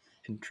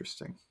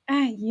interesting.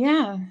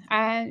 Yeah.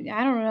 I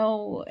don't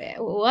know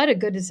what a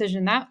good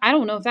decision that. I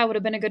don't know if that would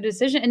have been a good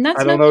decision. And that's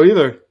I don't know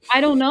either. I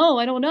don't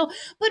know.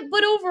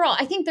 But overall,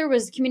 I think there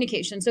was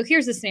communication. So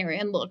here's the scenario.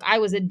 And look, I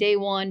was a day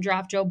 1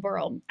 draft Joe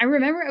Burrow. I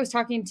remember I was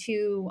talking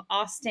to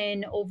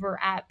Austin over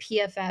at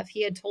PFF.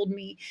 He had told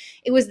me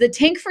it was the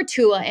tank for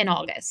Tua in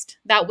August.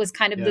 That was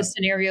kind of the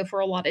scenario for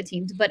a lot of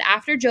teams. But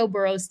after Joe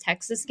Burrow's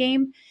Texas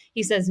game,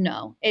 he says,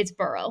 no, it's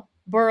Burrow.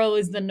 Burrow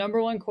is the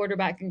number 1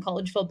 quarterback in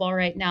college football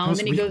right now. And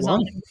then he goes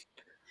on.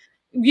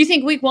 You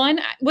think week 1?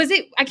 Was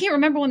it? I can't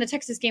remember when the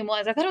Texas game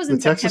was. I thought it was in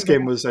September. The Texas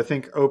game was, I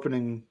think,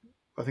 opening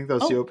I think that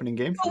was the opening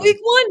game for them. Week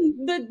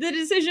 1, the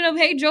decision of,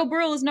 hey, Joe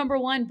Burrow is number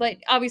 1. But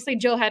obviously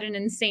Joe had an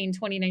insane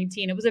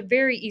 2019. It was a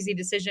very easy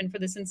decision for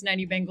the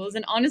Cincinnati Bengals.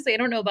 And honestly, I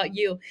don't know about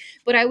you,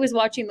 but I was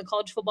watching the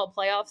college football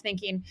playoff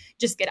thinking,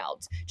 just get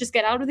out. Just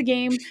get out of the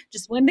game.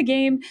 Just win the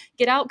game.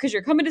 Get out because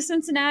you're coming to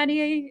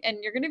Cincinnati and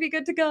you're going to be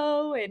good to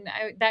go. And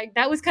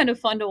that was kind of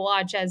fun to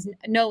watch, as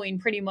knowing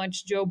pretty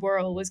much Joe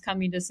Burrow was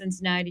coming to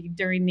Cincinnati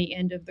during the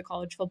end of the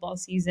college football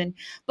season.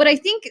 But I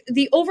think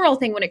the overall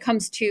thing when it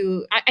comes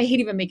to, I hate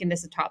even making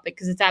this a topic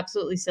because it's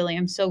absolutely silly.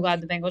 I'm so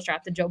glad the Bengals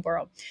drafted Joe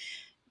Burrow.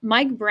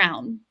 Mike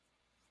Brown,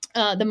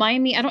 I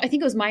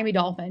think it was Miami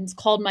Dolphins,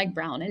 called Mike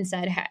Brown and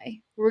said,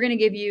 hey, we're going to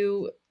give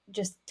you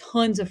just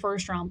tons of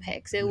first round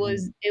picks. It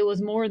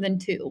was more than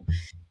 2.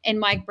 And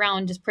Mike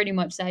Brown just pretty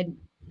much said,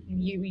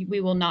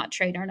 we will not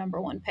trade our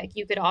number 1 pick.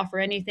 You could offer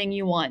anything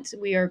you want.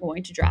 We are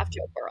going to draft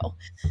Joe Burrow.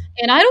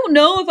 And I don't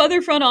know if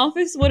other front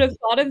office would have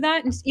thought of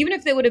that. And even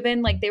if they would have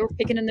been like, they were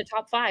picking in the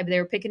top 5, they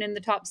were picking in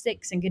the top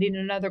 6 and getting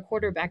another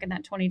quarterback in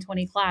that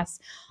 2020 class.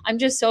 I'm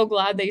just so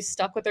glad they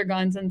stuck with their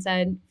guns and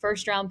said,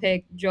 first round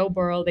pick, Joe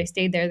Burrow. They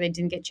stayed there. They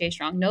didn't get Chase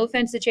Young. No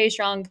offense to Chase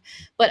Young,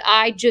 but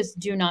I just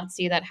do not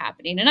see that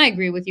happening. And I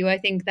agree with you. I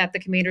think that the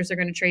Commanders are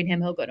going to trade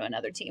him. He'll go to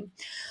another team.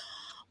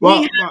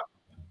 Well,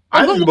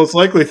 I think the most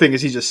likely thing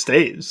is he just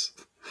stays.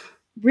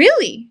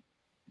 Really?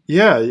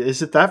 Yeah.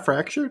 Is it that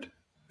fractured?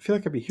 I feel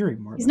like I'd be hearing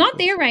more. He's not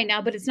there right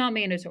now, but it's not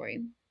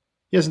mandatory.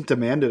 He hasn't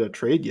demanded a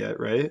trade yet,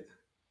 right?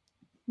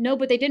 No,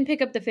 but they didn't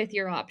pick up the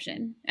 5th-year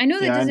option. I know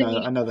that doesn't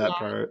mean I know that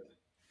part.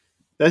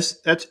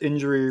 That's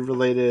injury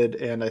related,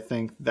 and I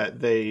think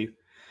that they,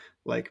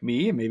 like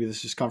me, and maybe this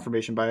is just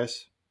confirmation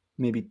bias,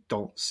 maybe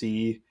don't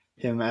see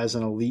him as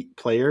an elite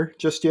player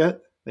just yet.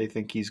 They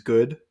think he's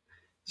good.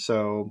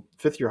 So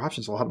 5th-year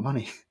option is a lot of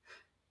money.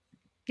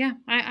 Yeah,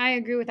 I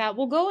agree with that.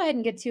 We'll go ahead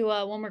and get to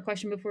one more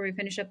question before we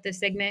finish up this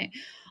segment.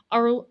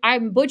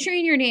 I'm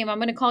butchering your name. I'm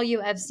going to call you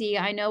FC.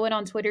 I know it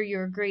on Twitter.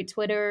 You're a great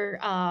Twitter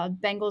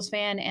Bengals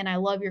fan, and I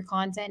love your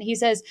content. He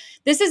says,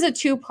 this is a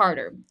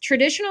 2-parter.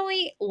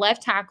 Traditionally,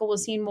 left tackle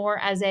was seen more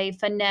as a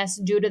finesse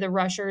due to the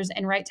rushers,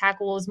 and right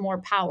tackle was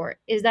more power.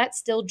 Is that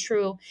still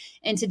true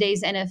in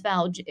today's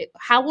NFL?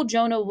 How will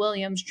Jonah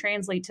Williams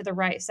translate to the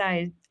right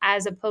side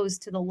as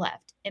opposed to the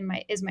left?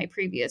 Is my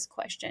previous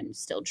question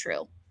still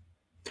true?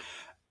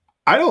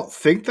 I don't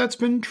think that's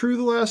been true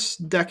the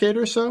last decade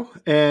or so.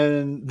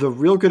 And the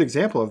real good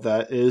example of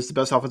that is the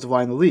best offensive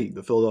line in the league,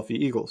 the Philadelphia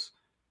Eagles.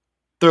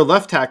 Their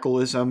left tackle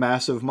is a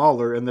massive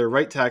mauler, and their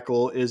right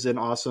tackle is an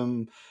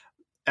awesome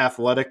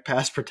athletic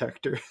pass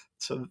protector.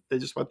 So they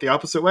just went the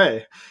opposite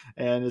way,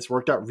 and it's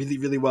worked out really,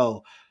 really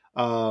well.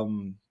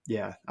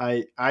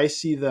 I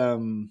see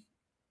them.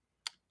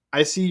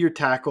 I see your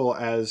tackle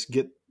as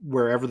get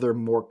wherever they're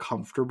more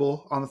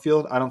comfortable on the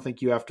field. I don't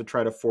think you have to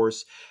try to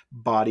force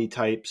body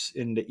types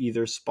into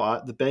either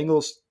spot. The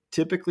Bengals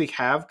typically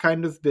have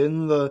kind of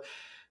been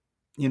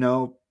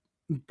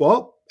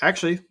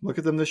actually, look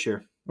at them this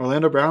year.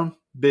 Orlando Brown,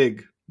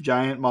 big,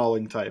 giant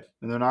mauling type,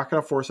 and they're not going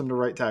to force him to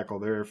right tackle.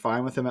 They're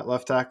fine with him at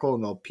left tackle,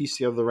 and they'll piece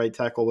the other right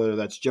tackle, whether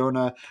that's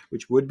Jonah,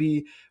 which would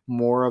be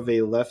more of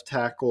a left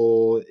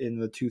tackle in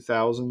the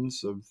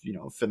 2000s of,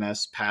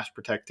 finesse pass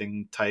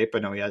protecting type. I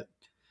know he had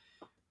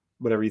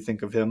whatever you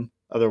think of him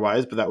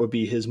otherwise, but that would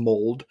be his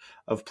mold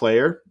of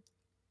player.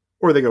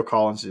 Or they go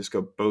Collins, just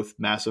go both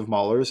massive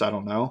maulers. I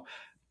don't know.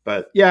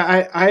 But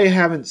yeah, I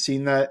haven't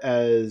seen that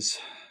as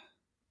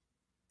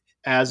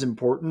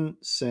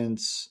important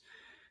since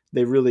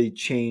they really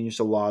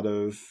changed a lot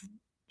of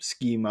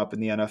scheme up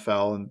in the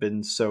NFL and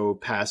been so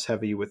pass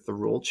heavy with the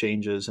rule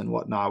changes and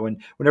whatnot.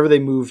 Whenever they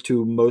move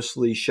to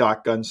mostly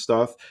shotgun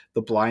stuff,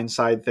 the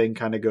blindside thing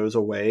kind of goes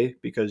away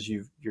because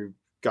you're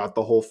got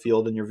the whole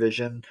field in your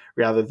vision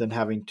rather than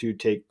having to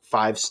take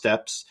 5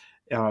 steps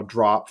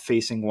drop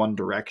facing one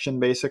direction.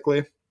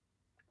 Basically,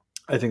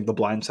 I think the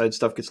blindside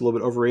stuff gets a little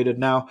bit overrated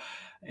now.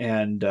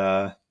 And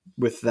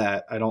with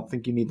that, I don't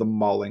think you need the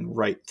mauling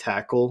right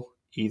tackle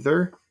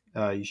either.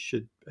 I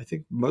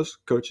think most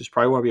coaches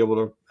probably want to be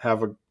able to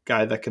have a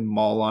guy that can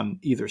maul on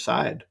either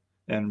side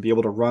and be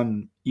able to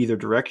run either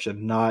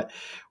direction. Not,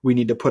 we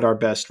need to put our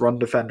best run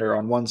defender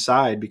on one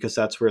side because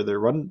that's where their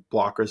run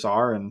blockers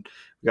are, and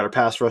we got our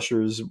pass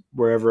rushers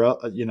wherever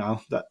else,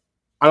 that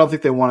I don't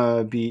think they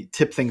want to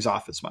tip things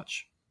off as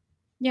much.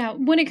 Yeah,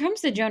 when it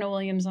comes to Jonah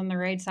Williams on the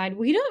right side,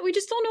 we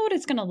just don't know what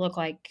it's going to look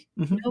like.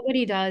 Mm-hmm.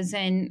 Nobody does,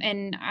 and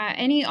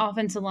any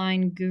offensive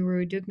line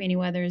guru, Duke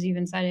Manyweather, has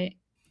even said it.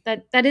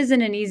 That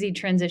isn't an easy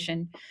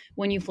transition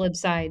when you flip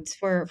sides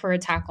for a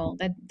tackle.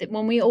 That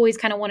when we always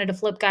kind of wanted to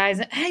flip guys,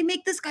 hey,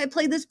 make this guy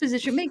play this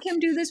position, make him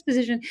do this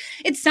position.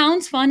 It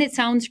sounds fun, it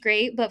sounds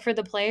great, but for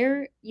the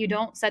player, you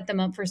don't set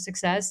them up for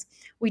success.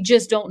 We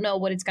just don't know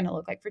what it's going to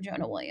look like for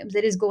Jonah Williams.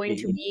 It is going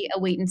to be a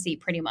wait and see,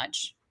 pretty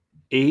much.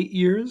 8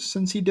 years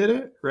since he did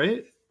it,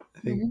 right? I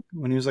think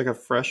when he was like a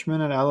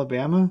freshman at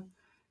Alabama.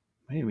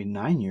 Maybe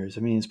 9 years.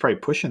 I mean, it's probably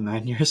pushing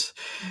 9 years.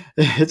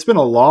 It's been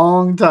a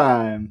long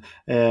time.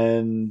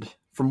 And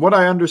from what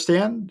I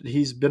understand,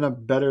 he was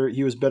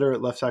better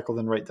at left tackle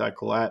than right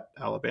tackle at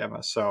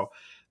Alabama. So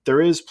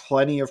there is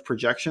plenty of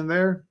projection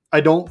there.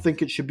 I don't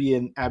think it should be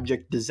an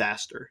abject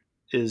disaster,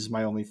 is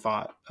my only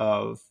thought.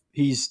 Of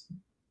he's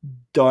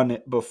done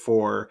it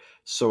before,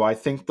 so I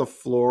think the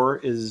floor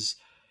is,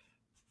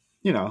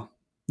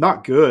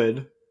 not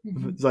good.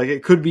 Like,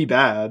 it could be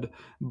bad,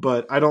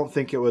 but I don't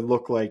think it would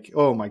look like,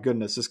 oh my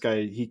goodness, this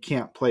guy, he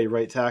can't play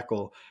right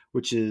tackle,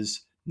 which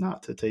is,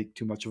 not to take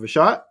too much of a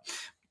shot,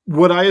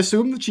 what I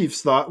assume the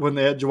Chiefs thought when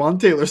they had Jawan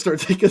Taylor start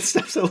taking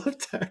steps at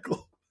left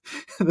tackle.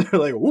 And they're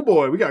like, oh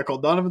boy, we got to call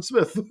Donovan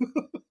Smith.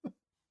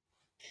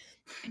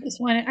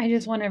 I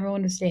just want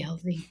everyone to stay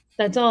healthy.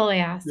 That's all I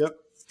ask. Yep.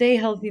 Stay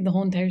healthy the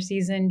whole entire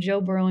season, Joe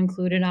Burrow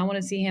included. I want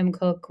to see him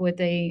cook with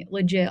a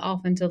legit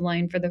offensive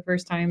line for the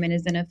first time in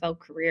his NFL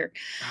career.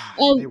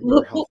 They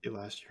were healthy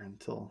last year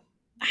until.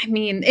 I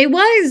mean, it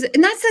was,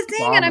 and that's the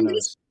thing. And I'm going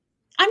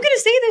to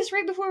say this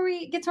right before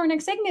we get to our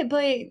next segment,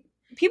 but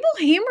people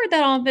hammered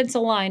that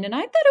offensive line, and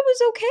I thought it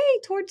was okay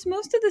towards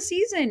most of the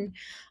season.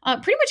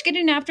 Pretty much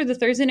getting after the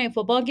Thursday night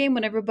football game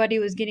when everybody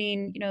was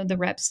getting, the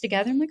reps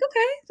together. I'm like,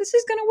 okay, this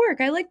is going to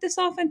work. I like this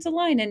offensive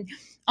line. And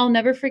I'll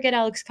never forget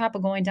Alex Kappa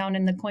going down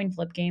in the coin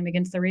flip game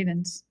against the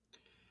Ravens.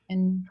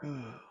 And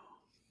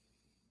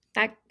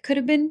that could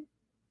have been,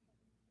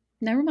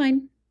 never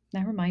mind.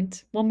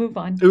 We'll move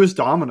on. It was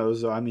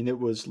dominoes, though. I mean, it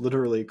was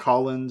literally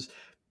Collins,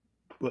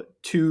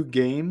 2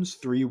 games,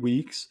 3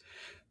 weeks.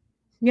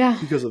 Yeah.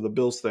 Because of the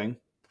Bills thing.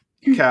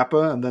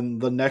 Kappa, and then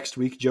the next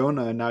week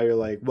Jonah, and now you're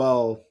like,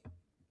 well,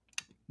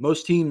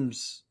 most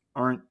teams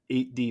aren't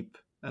 8 deep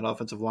at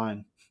offensive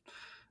line,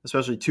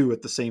 especially 2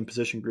 at the same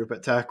position group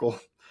at tackle,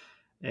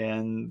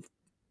 and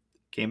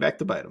came back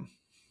to bite them.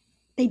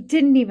 They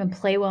didn't even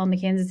play well in the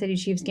Kansas City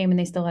Chiefs game, and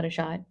they still had a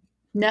shot.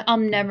 No,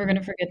 I'm never going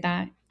to forget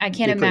that. I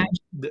can't imagine.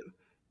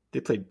 They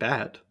played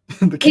bad.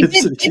 The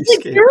Kansas City Chiefs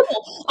game.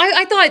 Terrible.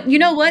 I thought, you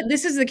know what?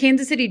 This is the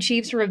Kansas City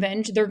Chiefs'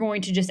 revenge. They're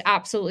going to just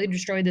absolutely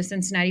destroy the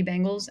Cincinnati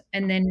Bengals.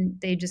 And then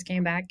they just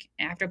came back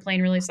after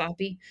playing really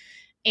sloppy.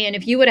 And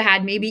if you would have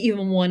had maybe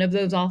even one of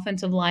those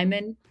offensive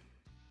linemen,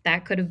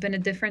 that could have been a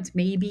difference.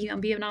 Maybe I'm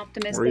being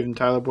optimistic. Or even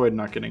Tyler Boyd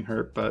not getting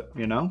hurt. But,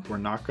 we're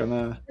not going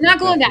to. We're not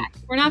going back.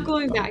 We're not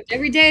going back.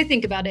 Every day I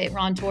think about it,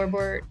 Ron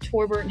Torbert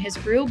and his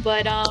crew.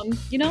 But,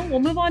 we'll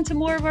move on to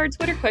more of our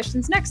Twitter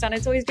questions next on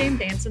It's Always Game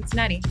Day in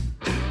Cincinnati.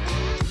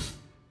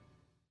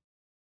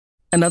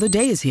 Another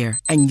day is here,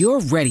 and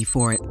you're ready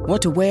for it.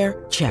 What to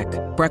wear? Check.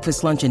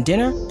 Breakfast, lunch, and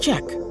dinner?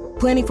 Check.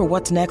 Planning for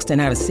what's next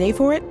and how to save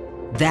for it?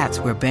 That's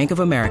where Bank of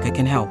America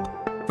can help.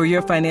 For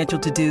your financial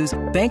to-dos,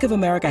 Bank of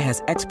America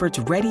has experts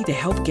ready to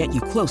help get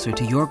you closer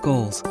to your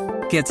goals.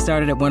 Get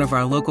started at one of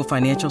our local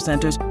financial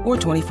centers or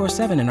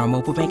 24/7 in our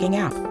mobile banking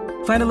app.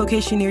 Find a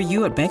location near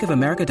you at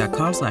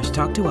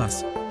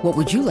bankofamerica.com/talktous. What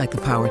would you like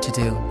the power to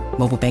do?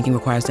 Mobile banking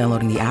requires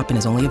downloading the app and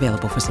is only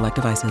available for select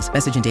devices.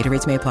 Message and data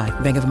rates may apply.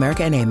 Bank of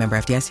America N.A., member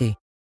FDIC.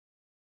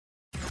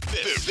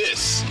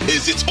 This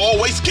is It's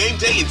Always Game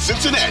Day in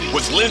Cincinnati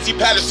with Lindsey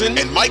Patterson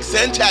and Mike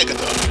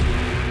Santagatha.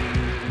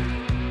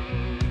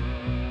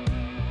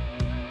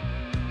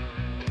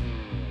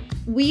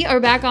 We are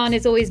back on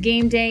It's Always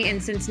Game Day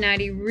in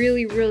Cincinnati.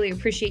 Really, really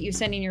appreciate you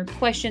sending your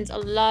questions. A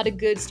lot of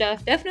good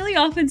stuff. Definitely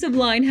offensive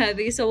line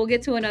heavy, so we'll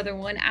get to another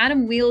one.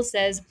 Adam Wheel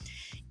says,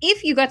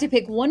 if you got to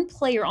pick one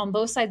player on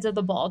both sides of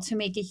the ball to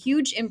make a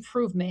huge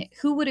improvement,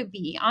 who would it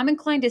be? I'm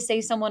inclined to say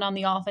someone on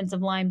the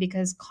offensive line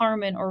because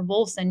Carmen or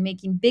Volson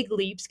making big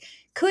leaps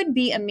could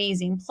be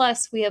amazing.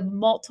 Plus, we have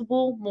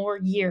multiple more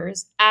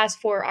years. As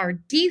for our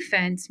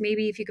defense,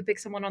 maybe if you could pick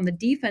someone on the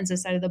defensive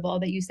side of the ball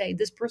that you say,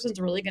 this person's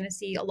really going to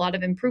see a lot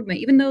of improvement,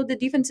 even though the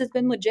defense has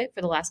been legit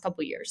for the last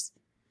couple of years.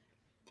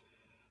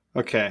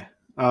 Okay.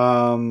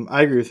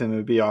 I agree with him. It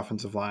would be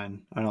offensive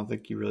line. I don't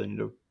think you really need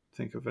to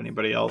think of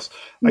anybody else.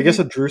 Mm-hmm. I guess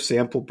a Drew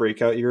Sample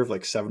breakout year of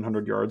like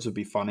 700 yards would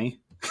be funny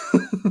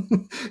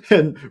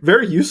and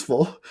very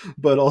useful,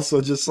 but also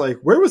just like,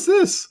 where was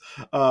this?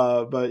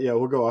 But yeah,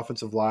 we'll go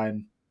offensive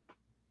line.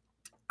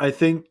 I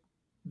think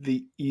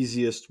the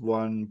easiest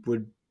one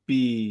would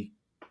be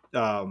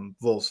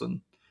Volson.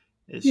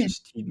 It's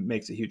just, he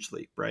makes a huge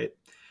leap, right?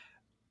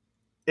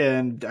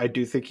 And I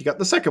do think he got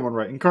the second one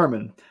right in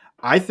Carmen.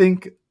 I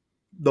think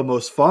the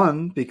most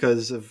fun,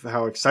 because of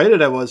how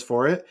excited I was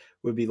for it,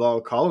 would be Lyle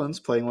Collins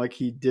playing like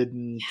he did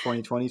in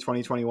 2020,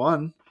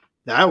 2021.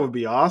 That would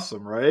be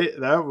awesome, right?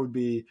 That would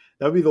be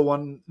the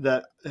one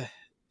that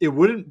it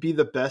wouldn't be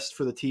the best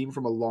for the team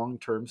from a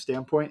long-term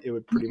standpoint. It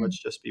would pretty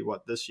much just be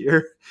this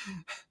year.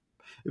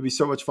 It'd be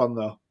so much fun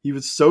though. He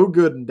was so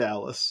good in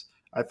Dallas.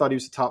 I thought he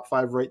was a top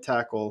 5 right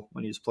tackle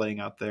when he was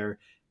playing out there.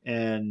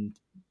 And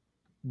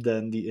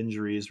then the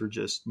injuries were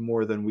just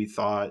more than we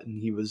thought. And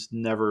he was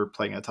never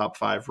playing a top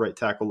 5 right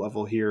tackle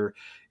level here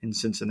in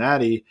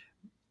Cincinnati.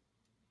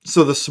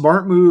 So the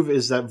smart move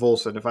is that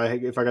Volson, if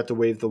I got to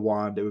wave the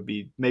wand, it would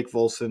be make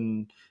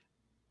Volson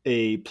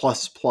a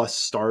plus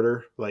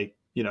starter, like,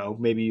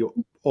 maybe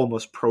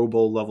almost Pro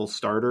Bowl level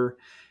starter.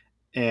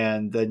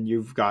 And then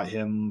you've got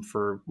him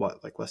for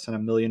less than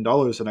 $1 million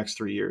the next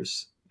 3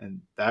 years.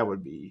 And that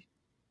would be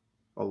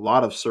a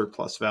lot of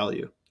surplus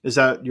value. Is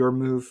that your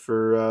move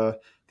for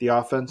the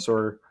offense,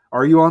 or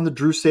Are you on the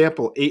Drew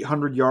Sample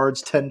 800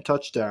 yards, 10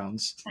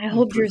 touchdowns? I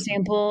hope Drew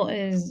Sample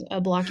is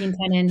a blocking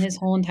tight end his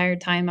whole entire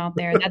time out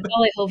there. That's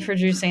all I hope for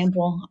Drew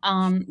Sample.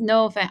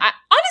 No offense.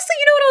 Honestly,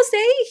 you know what I'll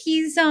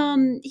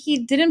say? He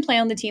didn't play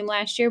on the team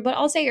last year, but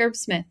I'll say Herb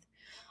Smith.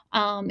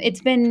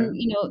 It's been,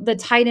 Okay. the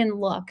tight end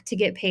luck to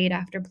get paid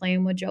after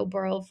playing with Joe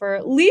Burrow for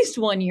at least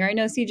 1 year. I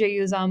know CJ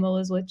Uzomah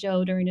was with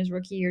Joe during his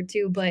rookie year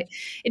too, but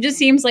it just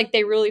seems like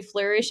they really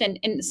flourish.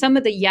 And some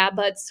of the yeah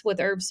buts with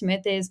Herb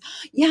Smith is,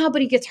 yeah,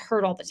 but he gets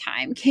hurt all the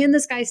time. Can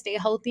this guy stay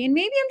healthy? And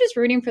maybe I'm just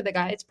rooting for the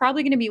guy. It's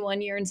probably going to be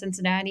 1 year in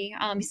Cincinnati.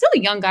 He's still a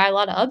young guy, a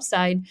lot of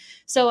upside.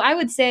 So I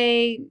would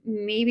say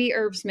maybe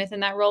Herb Smith in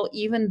that role,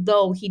 even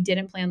though he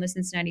didn't play on the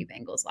Cincinnati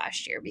Bengals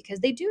last year,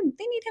 because they need him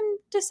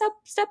to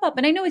step up.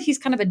 And I know he's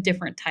kind of a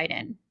different tight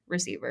end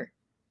receiver.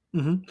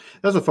 Mm-hmm.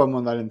 That's a fun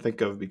one that I didn't think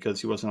of because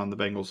he wasn't on the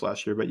Bengals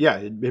last year. But yeah,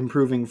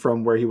 improving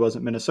from where he was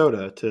at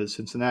Minnesota to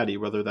Cincinnati,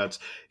 whether that's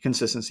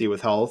consistency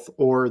with health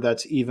or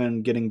that's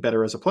even getting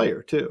better as a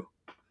player too.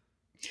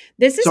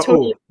 This is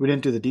totally. We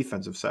didn't do the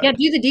defensive side. Yeah,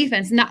 do the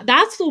defense.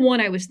 That's the one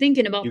I was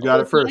thinking about. You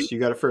got it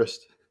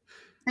first.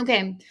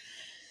 Okay.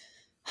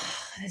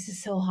 This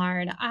is so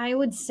hard. I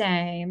would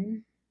say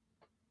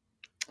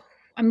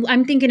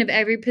I'm thinking of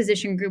every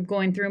position group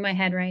going through my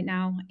head right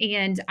now.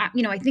 And,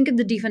 I think of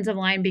the defensive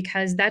line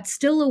because that's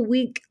still a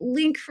weak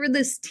link for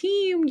this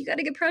team. You got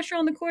to get pressure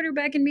on the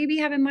quarterback, and maybe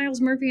having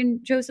Myles Murphy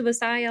and Joseph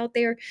Asai out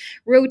there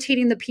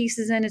rotating the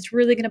pieces in, it's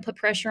really going to put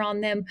pressure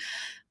on them.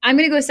 I'm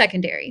going to go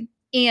secondary.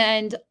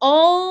 And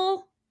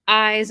all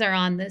eyes are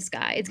on this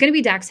guy. It's going to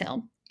be Dax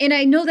Hill. And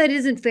I know that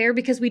isn't fair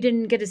because we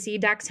didn't get to see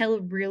Dax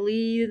Hill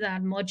really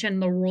that much in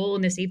the role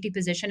in the safety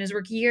position his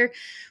rookie year.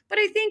 But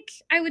I think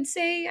I would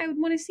say I would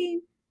want to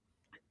see.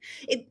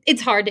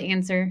 It's hard to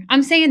answer.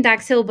 I'm saying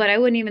Dax Hill, but I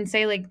wouldn't even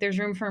say like there's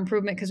room for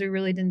improvement because we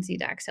really didn't see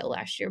Dax Hill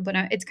last year. But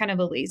it's kind of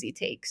a lazy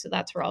take, so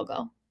that's where I'll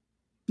go.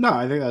 No,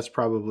 I think that's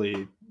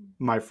probably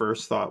my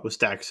first thought was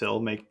Dax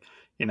Hill.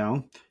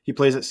 He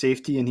plays at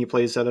safety and he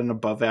plays at an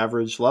above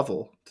average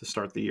level to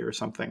start the year or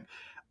something.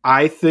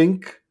 I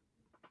think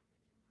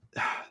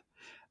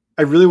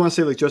I really want to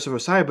say like Joseph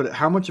Osai, but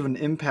how much of an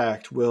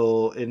impact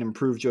will an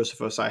improved Joseph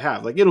Osai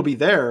have? Like it'll be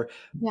there,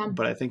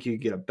 but I think you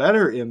get a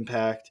better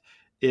impact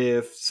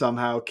if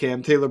somehow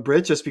Cam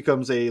Taylor-Britt just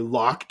becomes a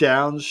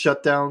lockdown,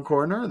 shutdown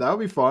corner. That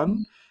would be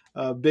fun.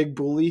 Big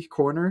bully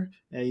corner,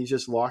 and he's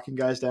just locking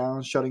guys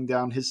down, shutting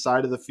down his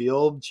side of the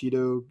field.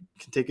 Cheeto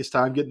can take his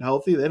time getting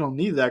healthy. They don't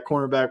need that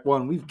cornerback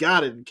one. We've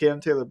got it in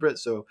Cam Taylor-Britt,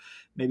 so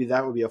maybe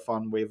that would be a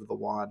fun wave of the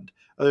wand.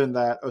 Other than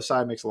that,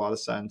 Osai makes a lot of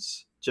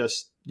sense.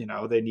 Just,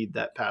 they need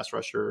that pass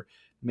rusher.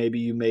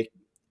 Maybe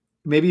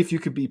if you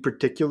could be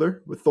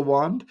particular with the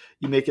wand,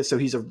 you make it so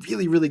he's a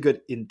really, really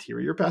good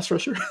interior pass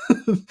rusher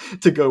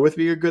to go with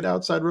being a good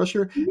outside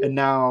rusher. Mm-hmm. And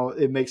now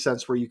it makes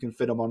sense where you can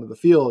fit him onto the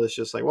field. It's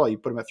just like, well, you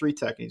put him at 3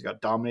 tech and he's got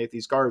to dominate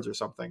these guards or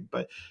something.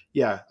 But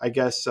yeah, I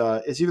guess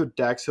it's either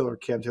Dax Hill or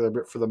Cam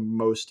Taylor-Britt for the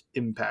most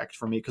impact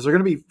for me because they're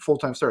going to be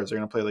full-time starters. They're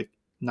going to play like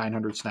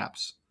 900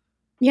 snaps.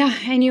 Yeah,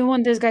 and you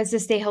want those guys to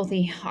stay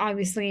healthy,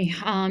 obviously.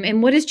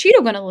 And what is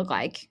Cheeto going to look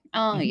like?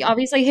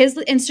 Obviously, his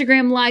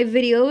Instagram live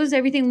videos,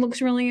 everything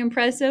looks really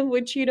impressive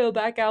with Cheeto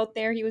back out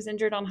there. He was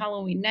injured on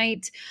Halloween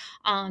night.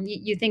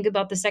 You think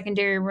about the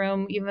secondary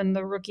room, even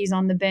the rookies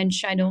on the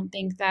bench. I don't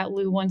think that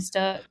Lou wants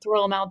to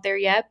throw them out there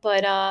yet,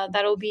 but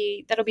that'll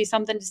be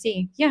something to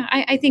see. Yeah,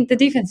 I think the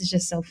defense is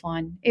just so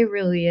fun. It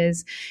really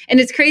is. And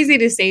it's crazy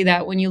to say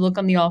that when you look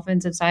on the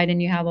offensive side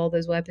and you have all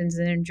those weapons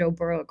and then Joe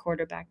Burrow at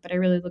quarterback. But I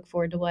really look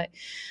forward to what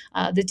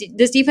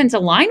this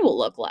defensive line will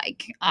look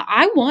like.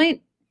 I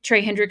want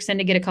Trey Hendrickson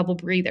to get a couple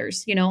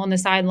breathers, on the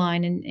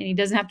sideline, and he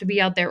doesn't have to be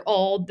out there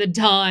all the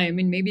time,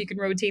 and maybe you can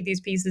rotate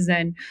these pieces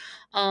in.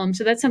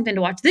 So that's something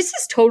to watch. This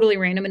is totally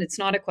random, and it's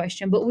not a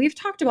question, but we've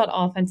talked about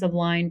offensive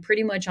line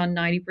pretty much on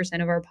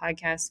 90% of our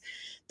podcasts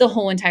the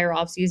whole entire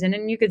offseason,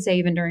 and you could say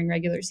even during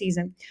regular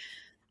season.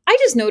 I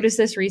just noticed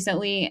this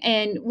recently,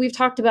 and we've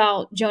talked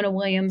about Jonah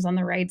Williams on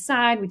the right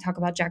side. We talk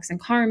about Jackson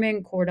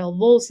Carman, Cordell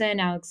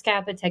Volson, Alex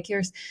Kappa, Tech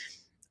Harris.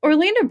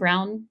 Orlando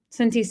Brown,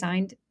 since he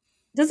signed,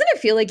 doesn't it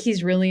feel like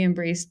he's really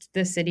embraced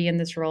this city and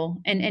this role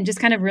and just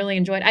kind of really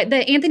enjoyed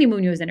the Anthony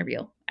Munoz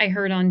interview I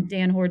heard on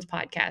Dan Hord's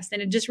podcast.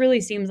 And it just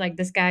really seems like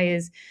this guy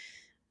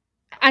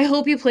I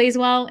hope he plays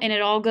well and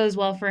it all goes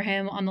well for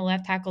him on the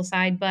left tackle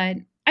side. But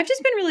I've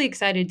just been really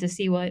excited to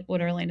see what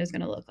Orlando's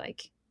going to look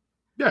like.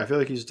 Yeah, I feel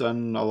like he's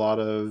done a lot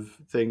of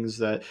things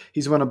that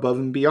he's went above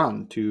and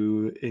beyond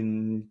to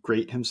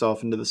integrate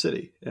himself into the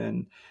city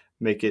and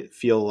make it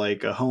feel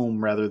like a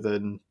home rather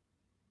than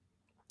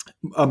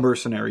a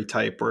mercenary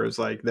type where it's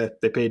like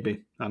that they paid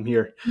me, I'm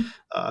here.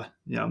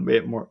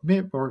 Made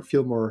it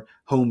feel more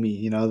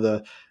homey.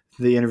 The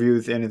interview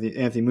with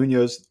Anthony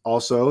Munoz,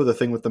 also the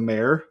thing with the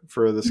mayor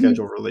for the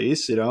schedule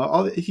release.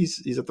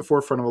 He's at the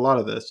forefront of a lot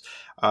of this.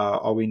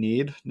 All we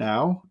need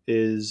now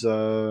is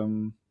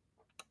the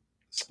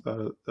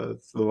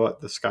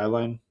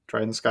skyline,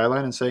 trying the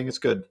skyline and saying it's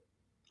good.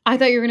 I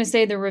thought you were going to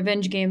say the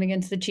revenge game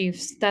against the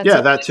Chiefs.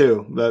 That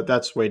too.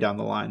 That's way down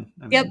the line.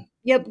 Yep.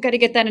 Yep, got to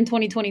get that in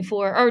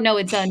 2024. Or no,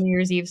 it's New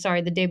Year's Eve.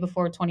 Sorry, the day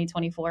before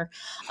 2024.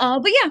 But yeah,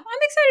 I'm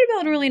excited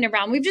about Orlando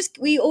Brown.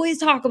 We always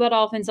talk about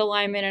offensive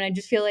linemen, and I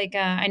just feel like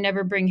I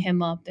never bring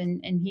him up,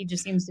 and he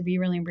just seems to be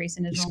really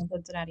embracing his role in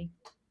Cincinnati.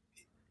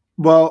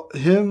 Well,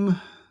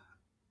 him,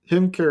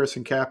 Karras,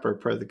 and Cap are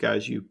probably the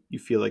guys you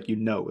feel like you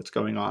know what's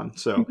going on.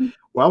 So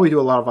while we do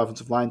a lot of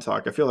offensive line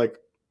talk, I feel like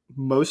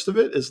most of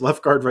it is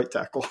left guard, right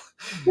tackle.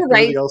 You're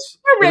right. We're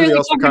rarely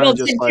talking about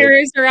Ted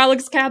Karras or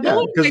Alex Cappa. Yeah,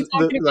 what am I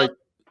talking about? like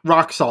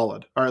rock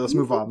solid. All right, let's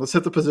move on. Let's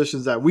hit the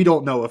positions that we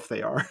don't know if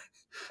they are.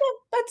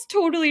 That's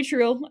totally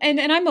true, and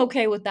I'm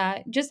okay with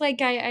that. Just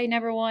like I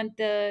never want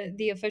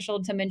the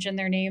official to mention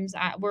their names.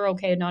 We're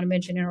okay not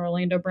mentioning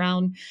Orlando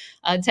Brown,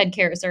 Ted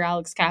Karras, or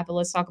Alex Cappa.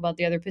 Let's talk about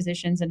the other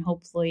positions, and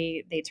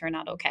hopefully they turn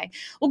out okay.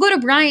 We'll go to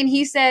Brian.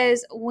 He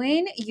says,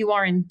 when you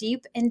are in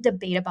deep in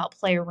debate about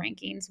player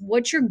rankings,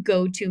 what's your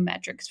go-to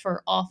metrics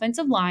for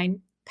offensive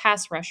line,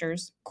 pass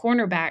rushers,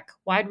 cornerback,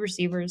 wide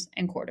receivers,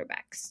 and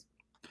quarterbacks?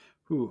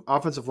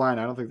 Offensive line,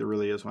 I don't think there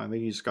really is one. I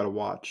think you just got to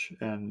watch.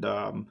 And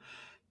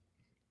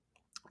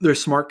there's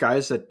smart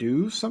guys that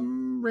do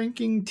some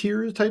ranking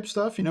tier type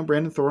stuff. You know,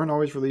 Brandon Thorne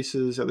always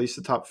releases at least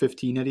the top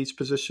 15 at each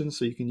position,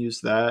 so you can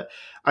use that.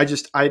 I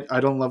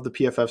don't love the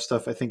PFF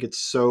stuff. I think it's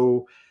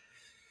so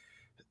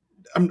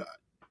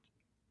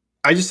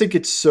I just think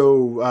it's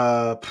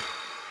so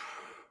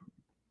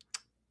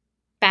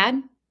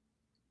bad.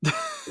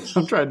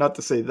 I'm trying not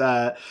to say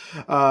that.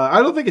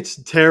 I don't think it's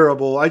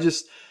terrible.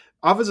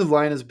 Offensive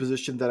line is a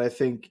position that I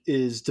think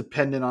is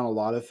dependent on a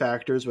lot of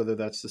factors, whether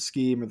that's the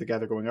scheme or the guy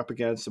they're going up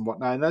against and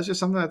whatnot. And that's just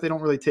something that they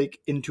don't really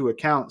take into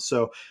account.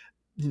 So,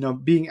 you know,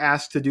 being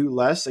asked to do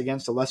less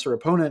against a lesser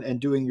opponent and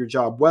doing your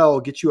job well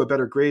gets you a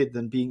better grade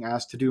than being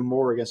asked to do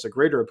more against a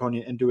greater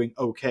opponent and doing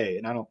okay.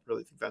 And I don't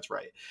really think that's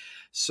right.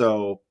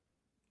 So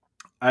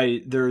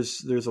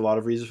there's a lot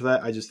of reasons for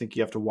that. I just think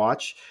you have to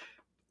watch.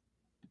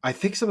 I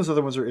think some of those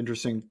other ones are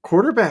interesting.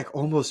 Quarterback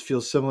almost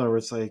feels similar where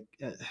it's like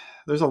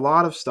there's a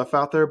lot of stuff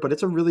out there, but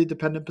it's a really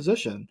dependent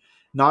position.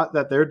 Not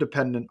that they're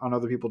dependent on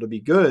other people to be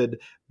good,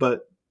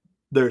 but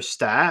their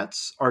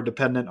stats are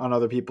dependent on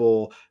other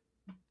people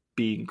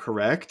being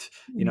correct,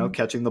 you know,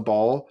 catching the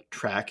ball,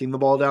 tracking the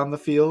ball down the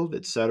field,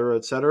 et cetera,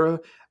 et cetera.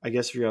 I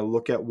guess if you're going to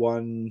look at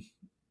one,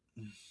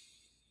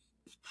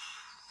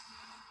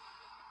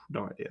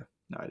 no idea.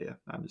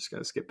 I'm just going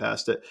to skip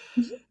past it.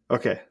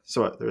 Okay.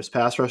 So there was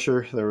pass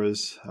rusher. There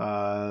was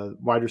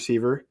wide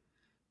receiver.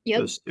 Yep.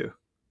 Those two.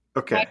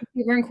 Okay. Wide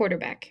receiver and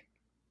quarterback.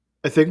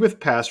 I think with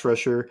pass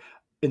rusher,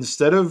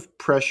 instead of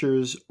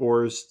pressures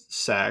or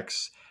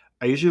sacks,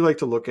 I usually like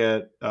to look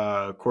at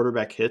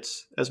quarterback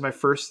hits as my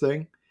first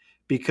thing,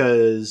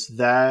 because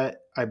that,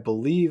 I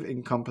believe,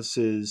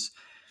 encompasses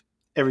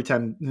every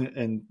time,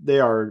 and they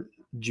are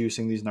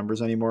juicing these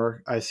numbers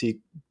anymore. I see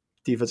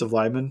defensive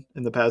linemen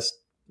in the past,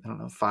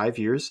 5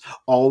 years,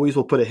 always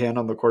will put a hand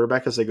on the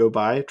quarterback as they go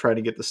by, trying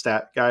to get the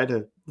stat guy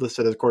to list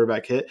it as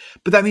quarterback hit.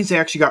 But that means they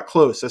actually got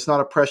close. That's not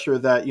a pressure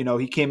that,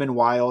 he came in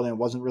wild and it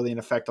wasn't really an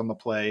effect on the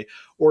play,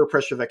 or a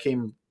pressure that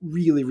came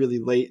really, really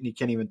late and he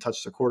can't even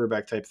touch the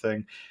quarterback type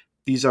thing.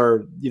 These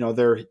are,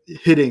 they're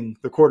hitting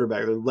the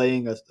quarterback. They're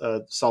laying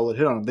a solid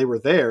hit on them. They were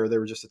there. They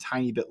were just a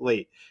tiny bit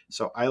late.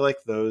 So I like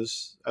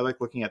those. I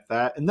like looking at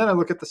that. And then I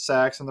look at the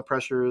sacks and the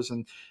pressures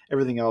and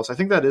everything else. I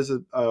think that is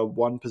a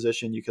one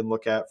position you can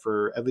look at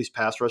for at least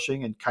pass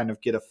rushing and kind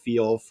of get a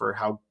feel for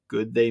how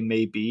good they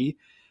may be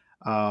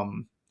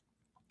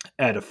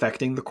at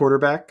affecting the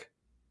quarterback.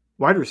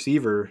 Wide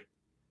receiver,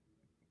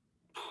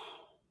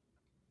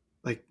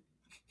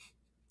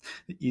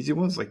 the easy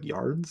ones like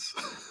yards.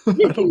 I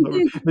don't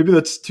know. Maybe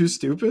that's too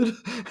stupid.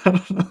 I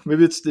don't know.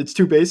 Maybe it's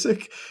too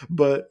basic.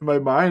 But in my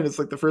mind, it's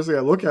like the first thing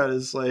I look at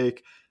is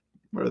like,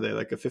 what are they,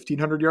 like a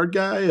 1,500 yard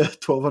guy, a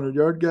 1,200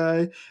 yard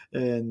guy,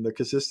 and the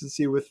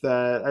consistency with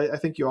that. I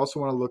think you also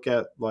want to look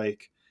at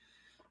like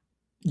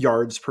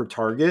yards per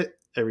target.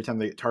 Every time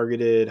they get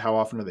targeted, how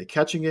often are they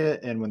catching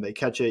it? And when they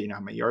catch it, how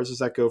many yards does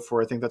that go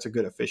for? I think that's a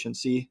good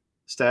efficiency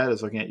stat,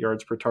 is looking at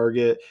yards per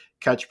target,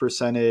 catch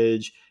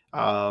percentage,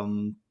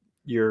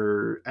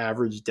 your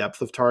average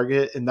depth of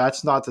target. And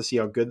that's not to see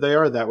how good they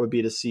are. That would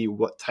be to see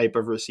what type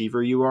of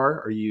receiver you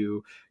are. Are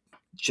you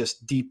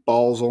just deep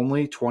balls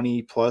only,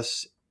 20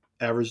 plus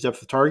average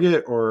depth of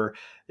target? Or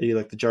are you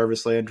like the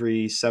Jarvis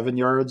Landry 7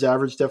 yards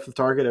average depth of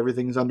target?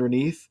 Everything's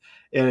underneath.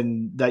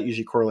 And that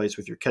usually correlates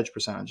with your catch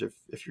percentage.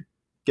 If you're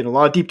getting a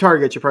lot of deep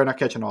targets, you're probably not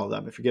catching all of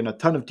them. If you're getting a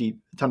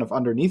ton of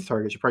underneath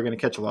targets, you're probably going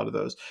to catch a lot of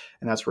those.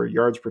 And that's where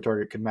yards per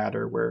target can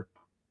matter, where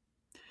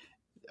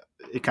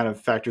it kind of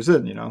factors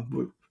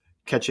in,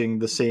 catching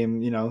the same,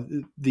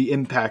 the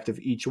impact of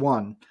each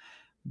one.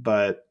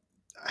 But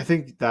I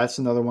think that's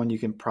another one you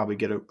can probably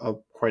get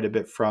quite a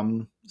bit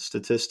from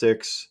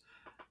statistics.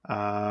 Did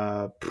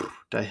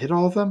I hit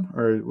all of them,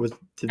 or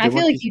I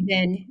feel like you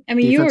did. I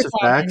mean, you were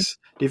talking.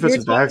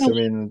 Defensive backs. I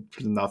mean,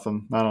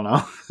 nothing. I don't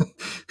know.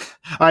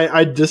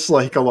 I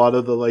dislike a lot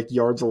of the like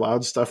yards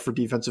allowed stuff for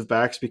defensive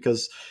backs,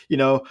 because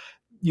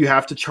you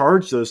have to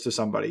charge those to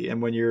somebody,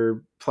 and when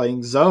you're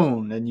playing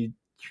zone and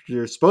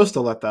you're supposed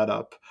to let that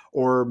up,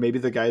 Or maybe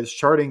the guy that's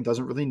charting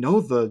doesn't really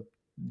know the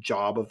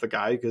job of the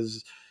guy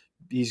because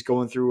he's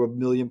going through a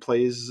million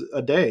plays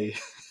a day.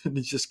 And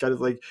he's just kind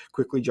of like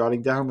quickly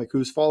jotting down like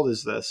whose fault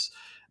is this,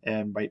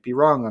 and might be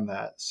wrong on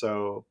that.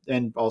 So,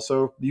 and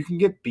also you can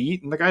get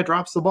beat and the guy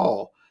drops the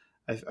ball.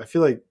 I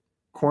feel like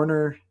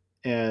corner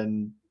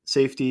and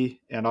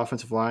safety and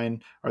offensive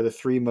line are the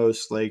three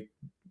most like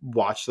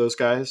watch those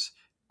guys.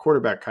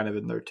 Quarterback kind of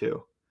in there too.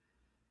 All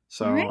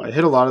So right. I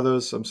hit a lot of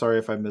those. I'm sorry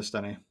if I missed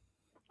any.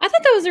 I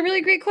thought that was a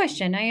really great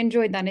question. I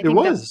enjoyed that. I It think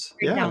that was,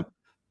 great yeah. down.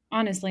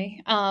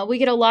 Honestly, we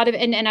get a lot of,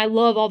 and I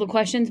love all the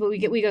questions, but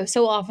we go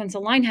so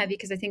offensive line heavy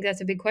because I think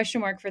that's a big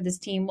question mark for this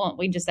team. Well,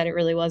 we just said it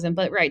really wasn't,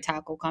 but right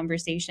tackle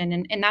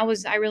conversation, and that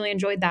was, I really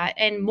enjoyed that.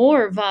 And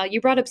more of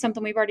you brought up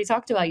something we've already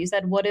talked about. You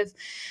said, what if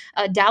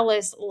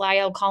Dallas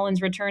Lyle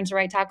Collins returns to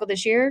right tackle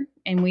this year?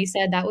 And we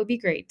said that would be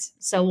great.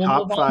 So we'll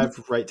Top move on.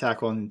 5 right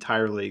tackle in the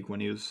entire league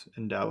when he was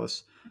in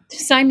Dallas.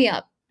 Sign me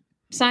up.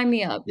 Sign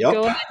me up. Yep.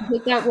 Go ahead and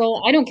hit that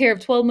role. I don't care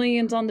if 12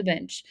 million's on the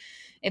bench.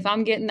 If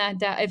I'm getting that,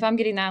 if I'm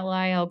getting that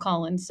Lyle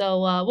Collins. So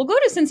we'll go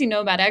to Cincy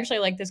Nomad. I actually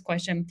like this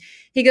question.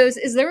 He goes,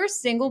 is there a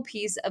single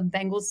piece of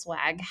Bengals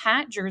swag,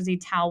 hat, jersey,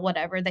 towel,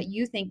 whatever, that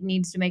you think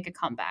needs to make a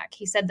comeback?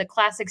 He said the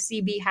classic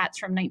CB hats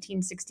from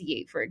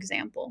 1968, for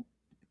example.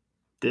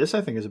 This,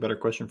 I think, is a better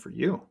question for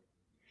you.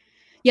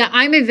 Yeah,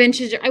 I'm a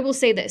vintage. I will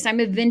say this. I'm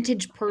a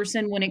vintage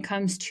person when it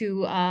comes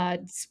to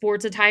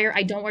sports attire.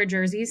 I don't wear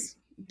jerseys.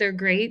 They're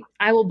great.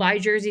 I will buy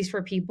jerseys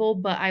for people,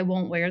 but I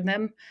won't wear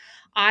them.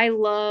 I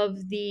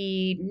love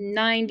the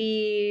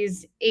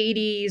 90s,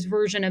 80s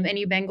version of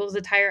any Bengals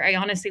attire. I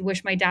honestly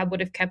wish my dad would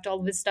have kept all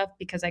of his stuff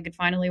because I could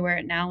finally wear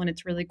it now and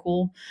it's really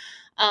cool.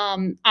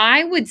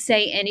 I would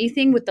say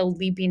anything with the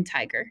leaping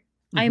tiger.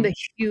 I am a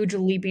huge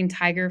leaping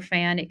tiger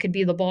fan. It could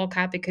be the ball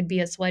cap, it could be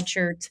a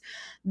sweatshirt.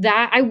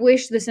 That I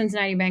wish the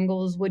Cincinnati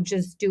Bengals would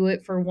just do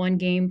it for one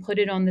game, put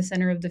it on the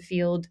center of the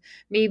field.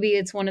 Maybe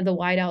it's one of the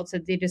wideouts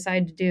that they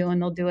decide to do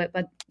and they'll do it,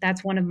 but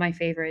that's one of my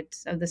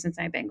favorites of the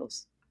Cincinnati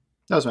Bengals.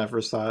 That was my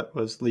first thought,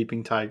 was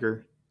leaping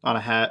tiger on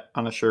a hat,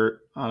 on a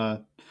shirt,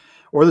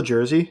 or the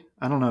jersey.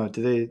 I don't know.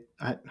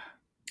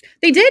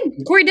 They did.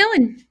 Corey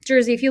Dillon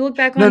jersey. If you look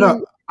back on.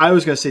 No. I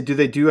was going to say, do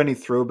they do any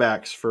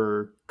throwbacks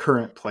for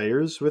current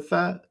players with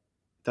that?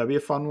 That'd be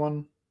a fun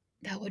one.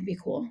 That would be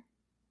cool.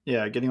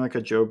 Yeah, getting like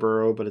a Joe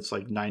Burrow, but it's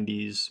like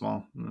 90s,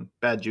 well,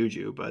 bad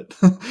juju, but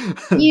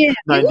Yeah,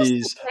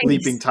 90s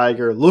leaping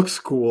tiger looks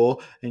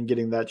cool, and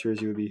getting that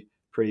jersey would be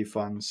pretty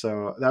fun.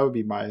 So that would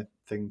be my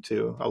thing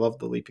too. I love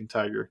the leaping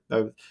tiger.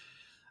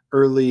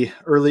 Early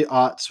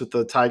aughts with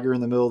the tiger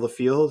in the middle of the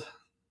field.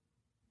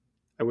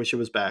 I wish it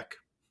was back.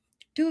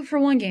 Do it for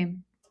one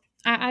game.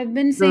 I've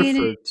been saying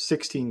for it.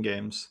 16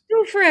 games.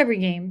 Do it for every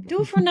game.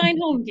 Do it for 9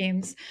 home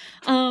games.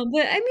 But I mean,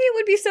 it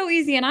would be so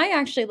easy. And I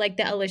actually like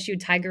the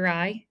LSU Tiger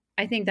Eye.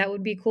 I think that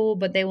would be cool,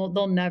 but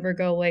they'll never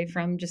go away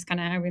from just kind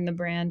of having the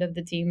brand of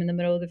the team in the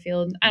middle of the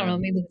field. I don't know,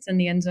 maybe it's in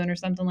the end zone or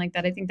something like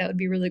that. I think that would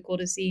be really cool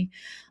to see.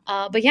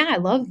 But yeah, I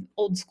love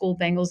old school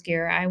Bengals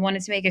gear. I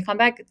wanted to make a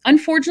comeback.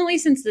 Unfortunately,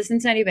 since the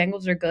Cincinnati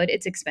Bengals are good,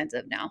 it's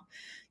expensive now.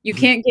 You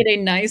can't get a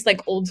nice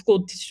like old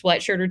school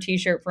sweatshirt or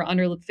t-shirt for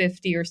under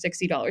 $50 or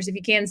 $60. If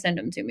you can, send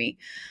them to me.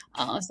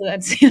 So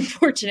that's the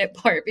unfortunate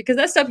part because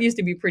that stuff used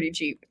to be pretty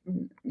cheap.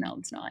 No,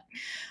 it's not.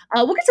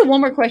 We'll get to one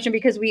more question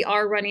because we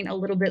are running a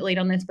little bit late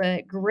on this,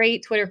 but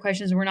great Twitter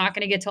questions. We're not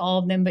going to get to all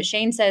of them, but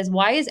Shane says,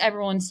 why is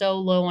everyone so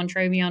low on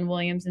Travion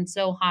Williams and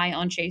so high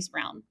on Chase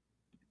Brown?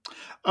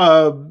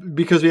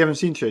 Because we haven't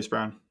seen Chase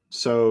Brown.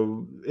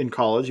 So in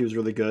college, he was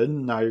really good.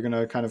 And now you're going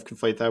to kind of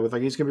conflate that with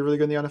like, he's going to be really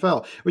good in the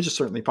NFL, which is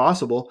certainly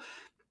possible.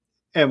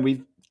 And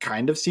we've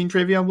kind of seen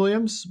Travion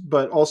Williams,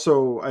 but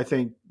also I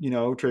think,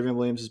 Travion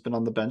Williams has been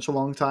on the bench a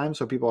long time.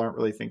 So people aren't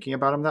really thinking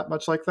about him that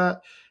much like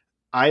that.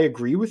 I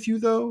agree with you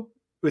though,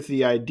 with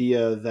the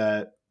idea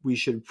that we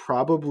should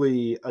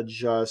probably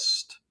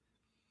adjust.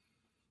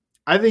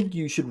 I think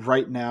you should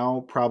right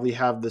now probably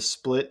have the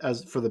split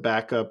as for the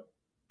backup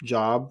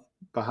job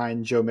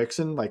behind Joe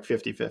Mixon, like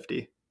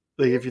 50-50.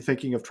 Like if you're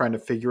thinking of trying to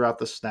figure out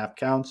the snap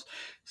counts,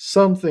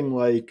 something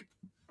like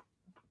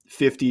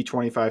 50,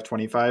 25,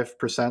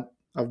 25%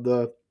 of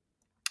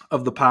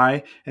the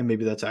pie. And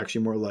maybe that's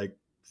actually more like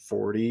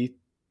 40,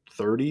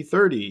 30,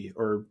 30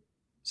 or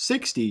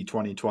 60,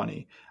 20,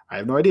 20. I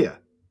have no idea.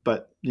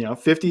 But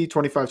 50,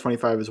 25,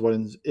 25 is what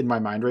is in my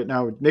mind right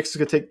now. Mix is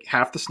going to take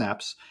half the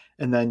snaps,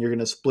 and then you're going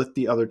to split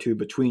the other two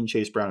between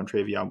Chase Brown and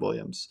Travion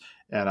Williams.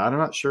 And I'm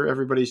not sure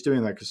everybody's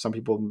doing that because some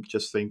people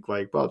just think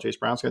like, well, Chase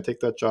Brown's going to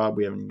take that job.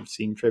 We haven't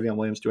seen Travion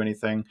Williams do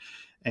anything.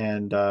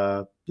 And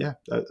that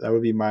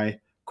would be my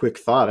quick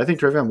thought. I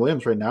think Travion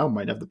Williams right now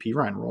might have the P.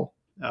 Ryan role.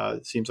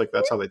 It seems like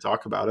that's how they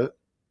talk about it.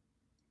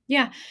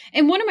 Yeah.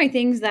 And one of my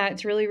things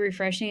that's really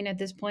refreshing at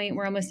this point,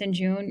 we're almost in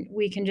June,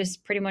 we can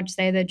just pretty much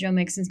say that Joe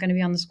Mixon's going to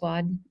be on the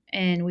squad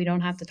and we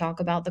don't have to talk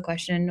about the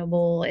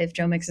questionable if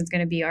Joe Mixon's going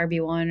to be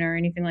RB1 or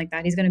anything like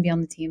that. He's going to be on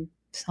the team.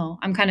 So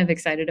I'm kind of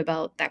excited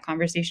about that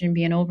conversation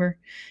being over,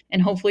 and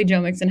hopefully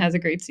Joe Mixon has a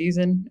great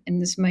season, and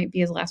this might be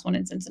his last one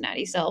in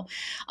Cincinnati. So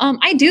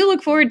I do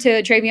look forward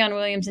to Travion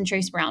Williams and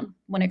Trace Brown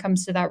when it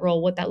comes to that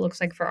role, what that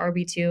looks like for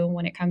RB2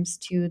 when it comes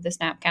to the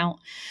snap count.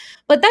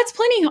 But that's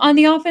plenty on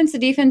the offense, the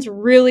defense.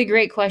 Really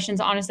great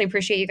questions. Honestly,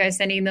 appreciate you guys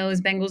sending those.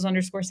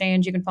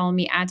 Bengals_Sands. You can follow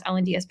me at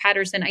LNDS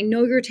Patterson. I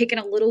know you're taking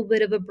a little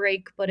bit of a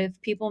break, but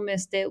if people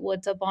missed it,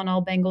 what's up on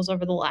all Bengals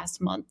over the last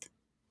month?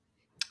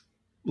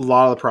 A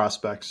lot of the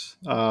prospects.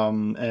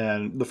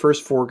 And the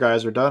first 4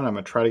 guys are done. I'm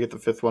going to try to get the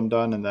 5th one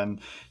done, and then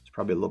it's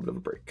probably a little bit of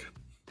a break.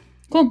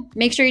 Cool.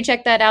 Make sure you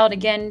check that out.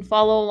 Again,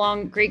 follow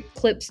along. Great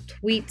clips,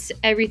 tweets,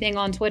 everything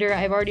on Twitter.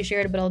 I've already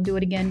shared it, but I'll do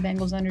it again.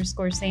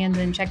 Bengals_Sands,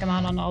 and check them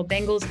out on all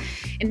Bengals.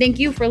 And thank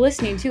you for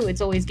listening, too.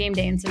 It's always game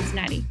day in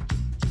Cincinnati.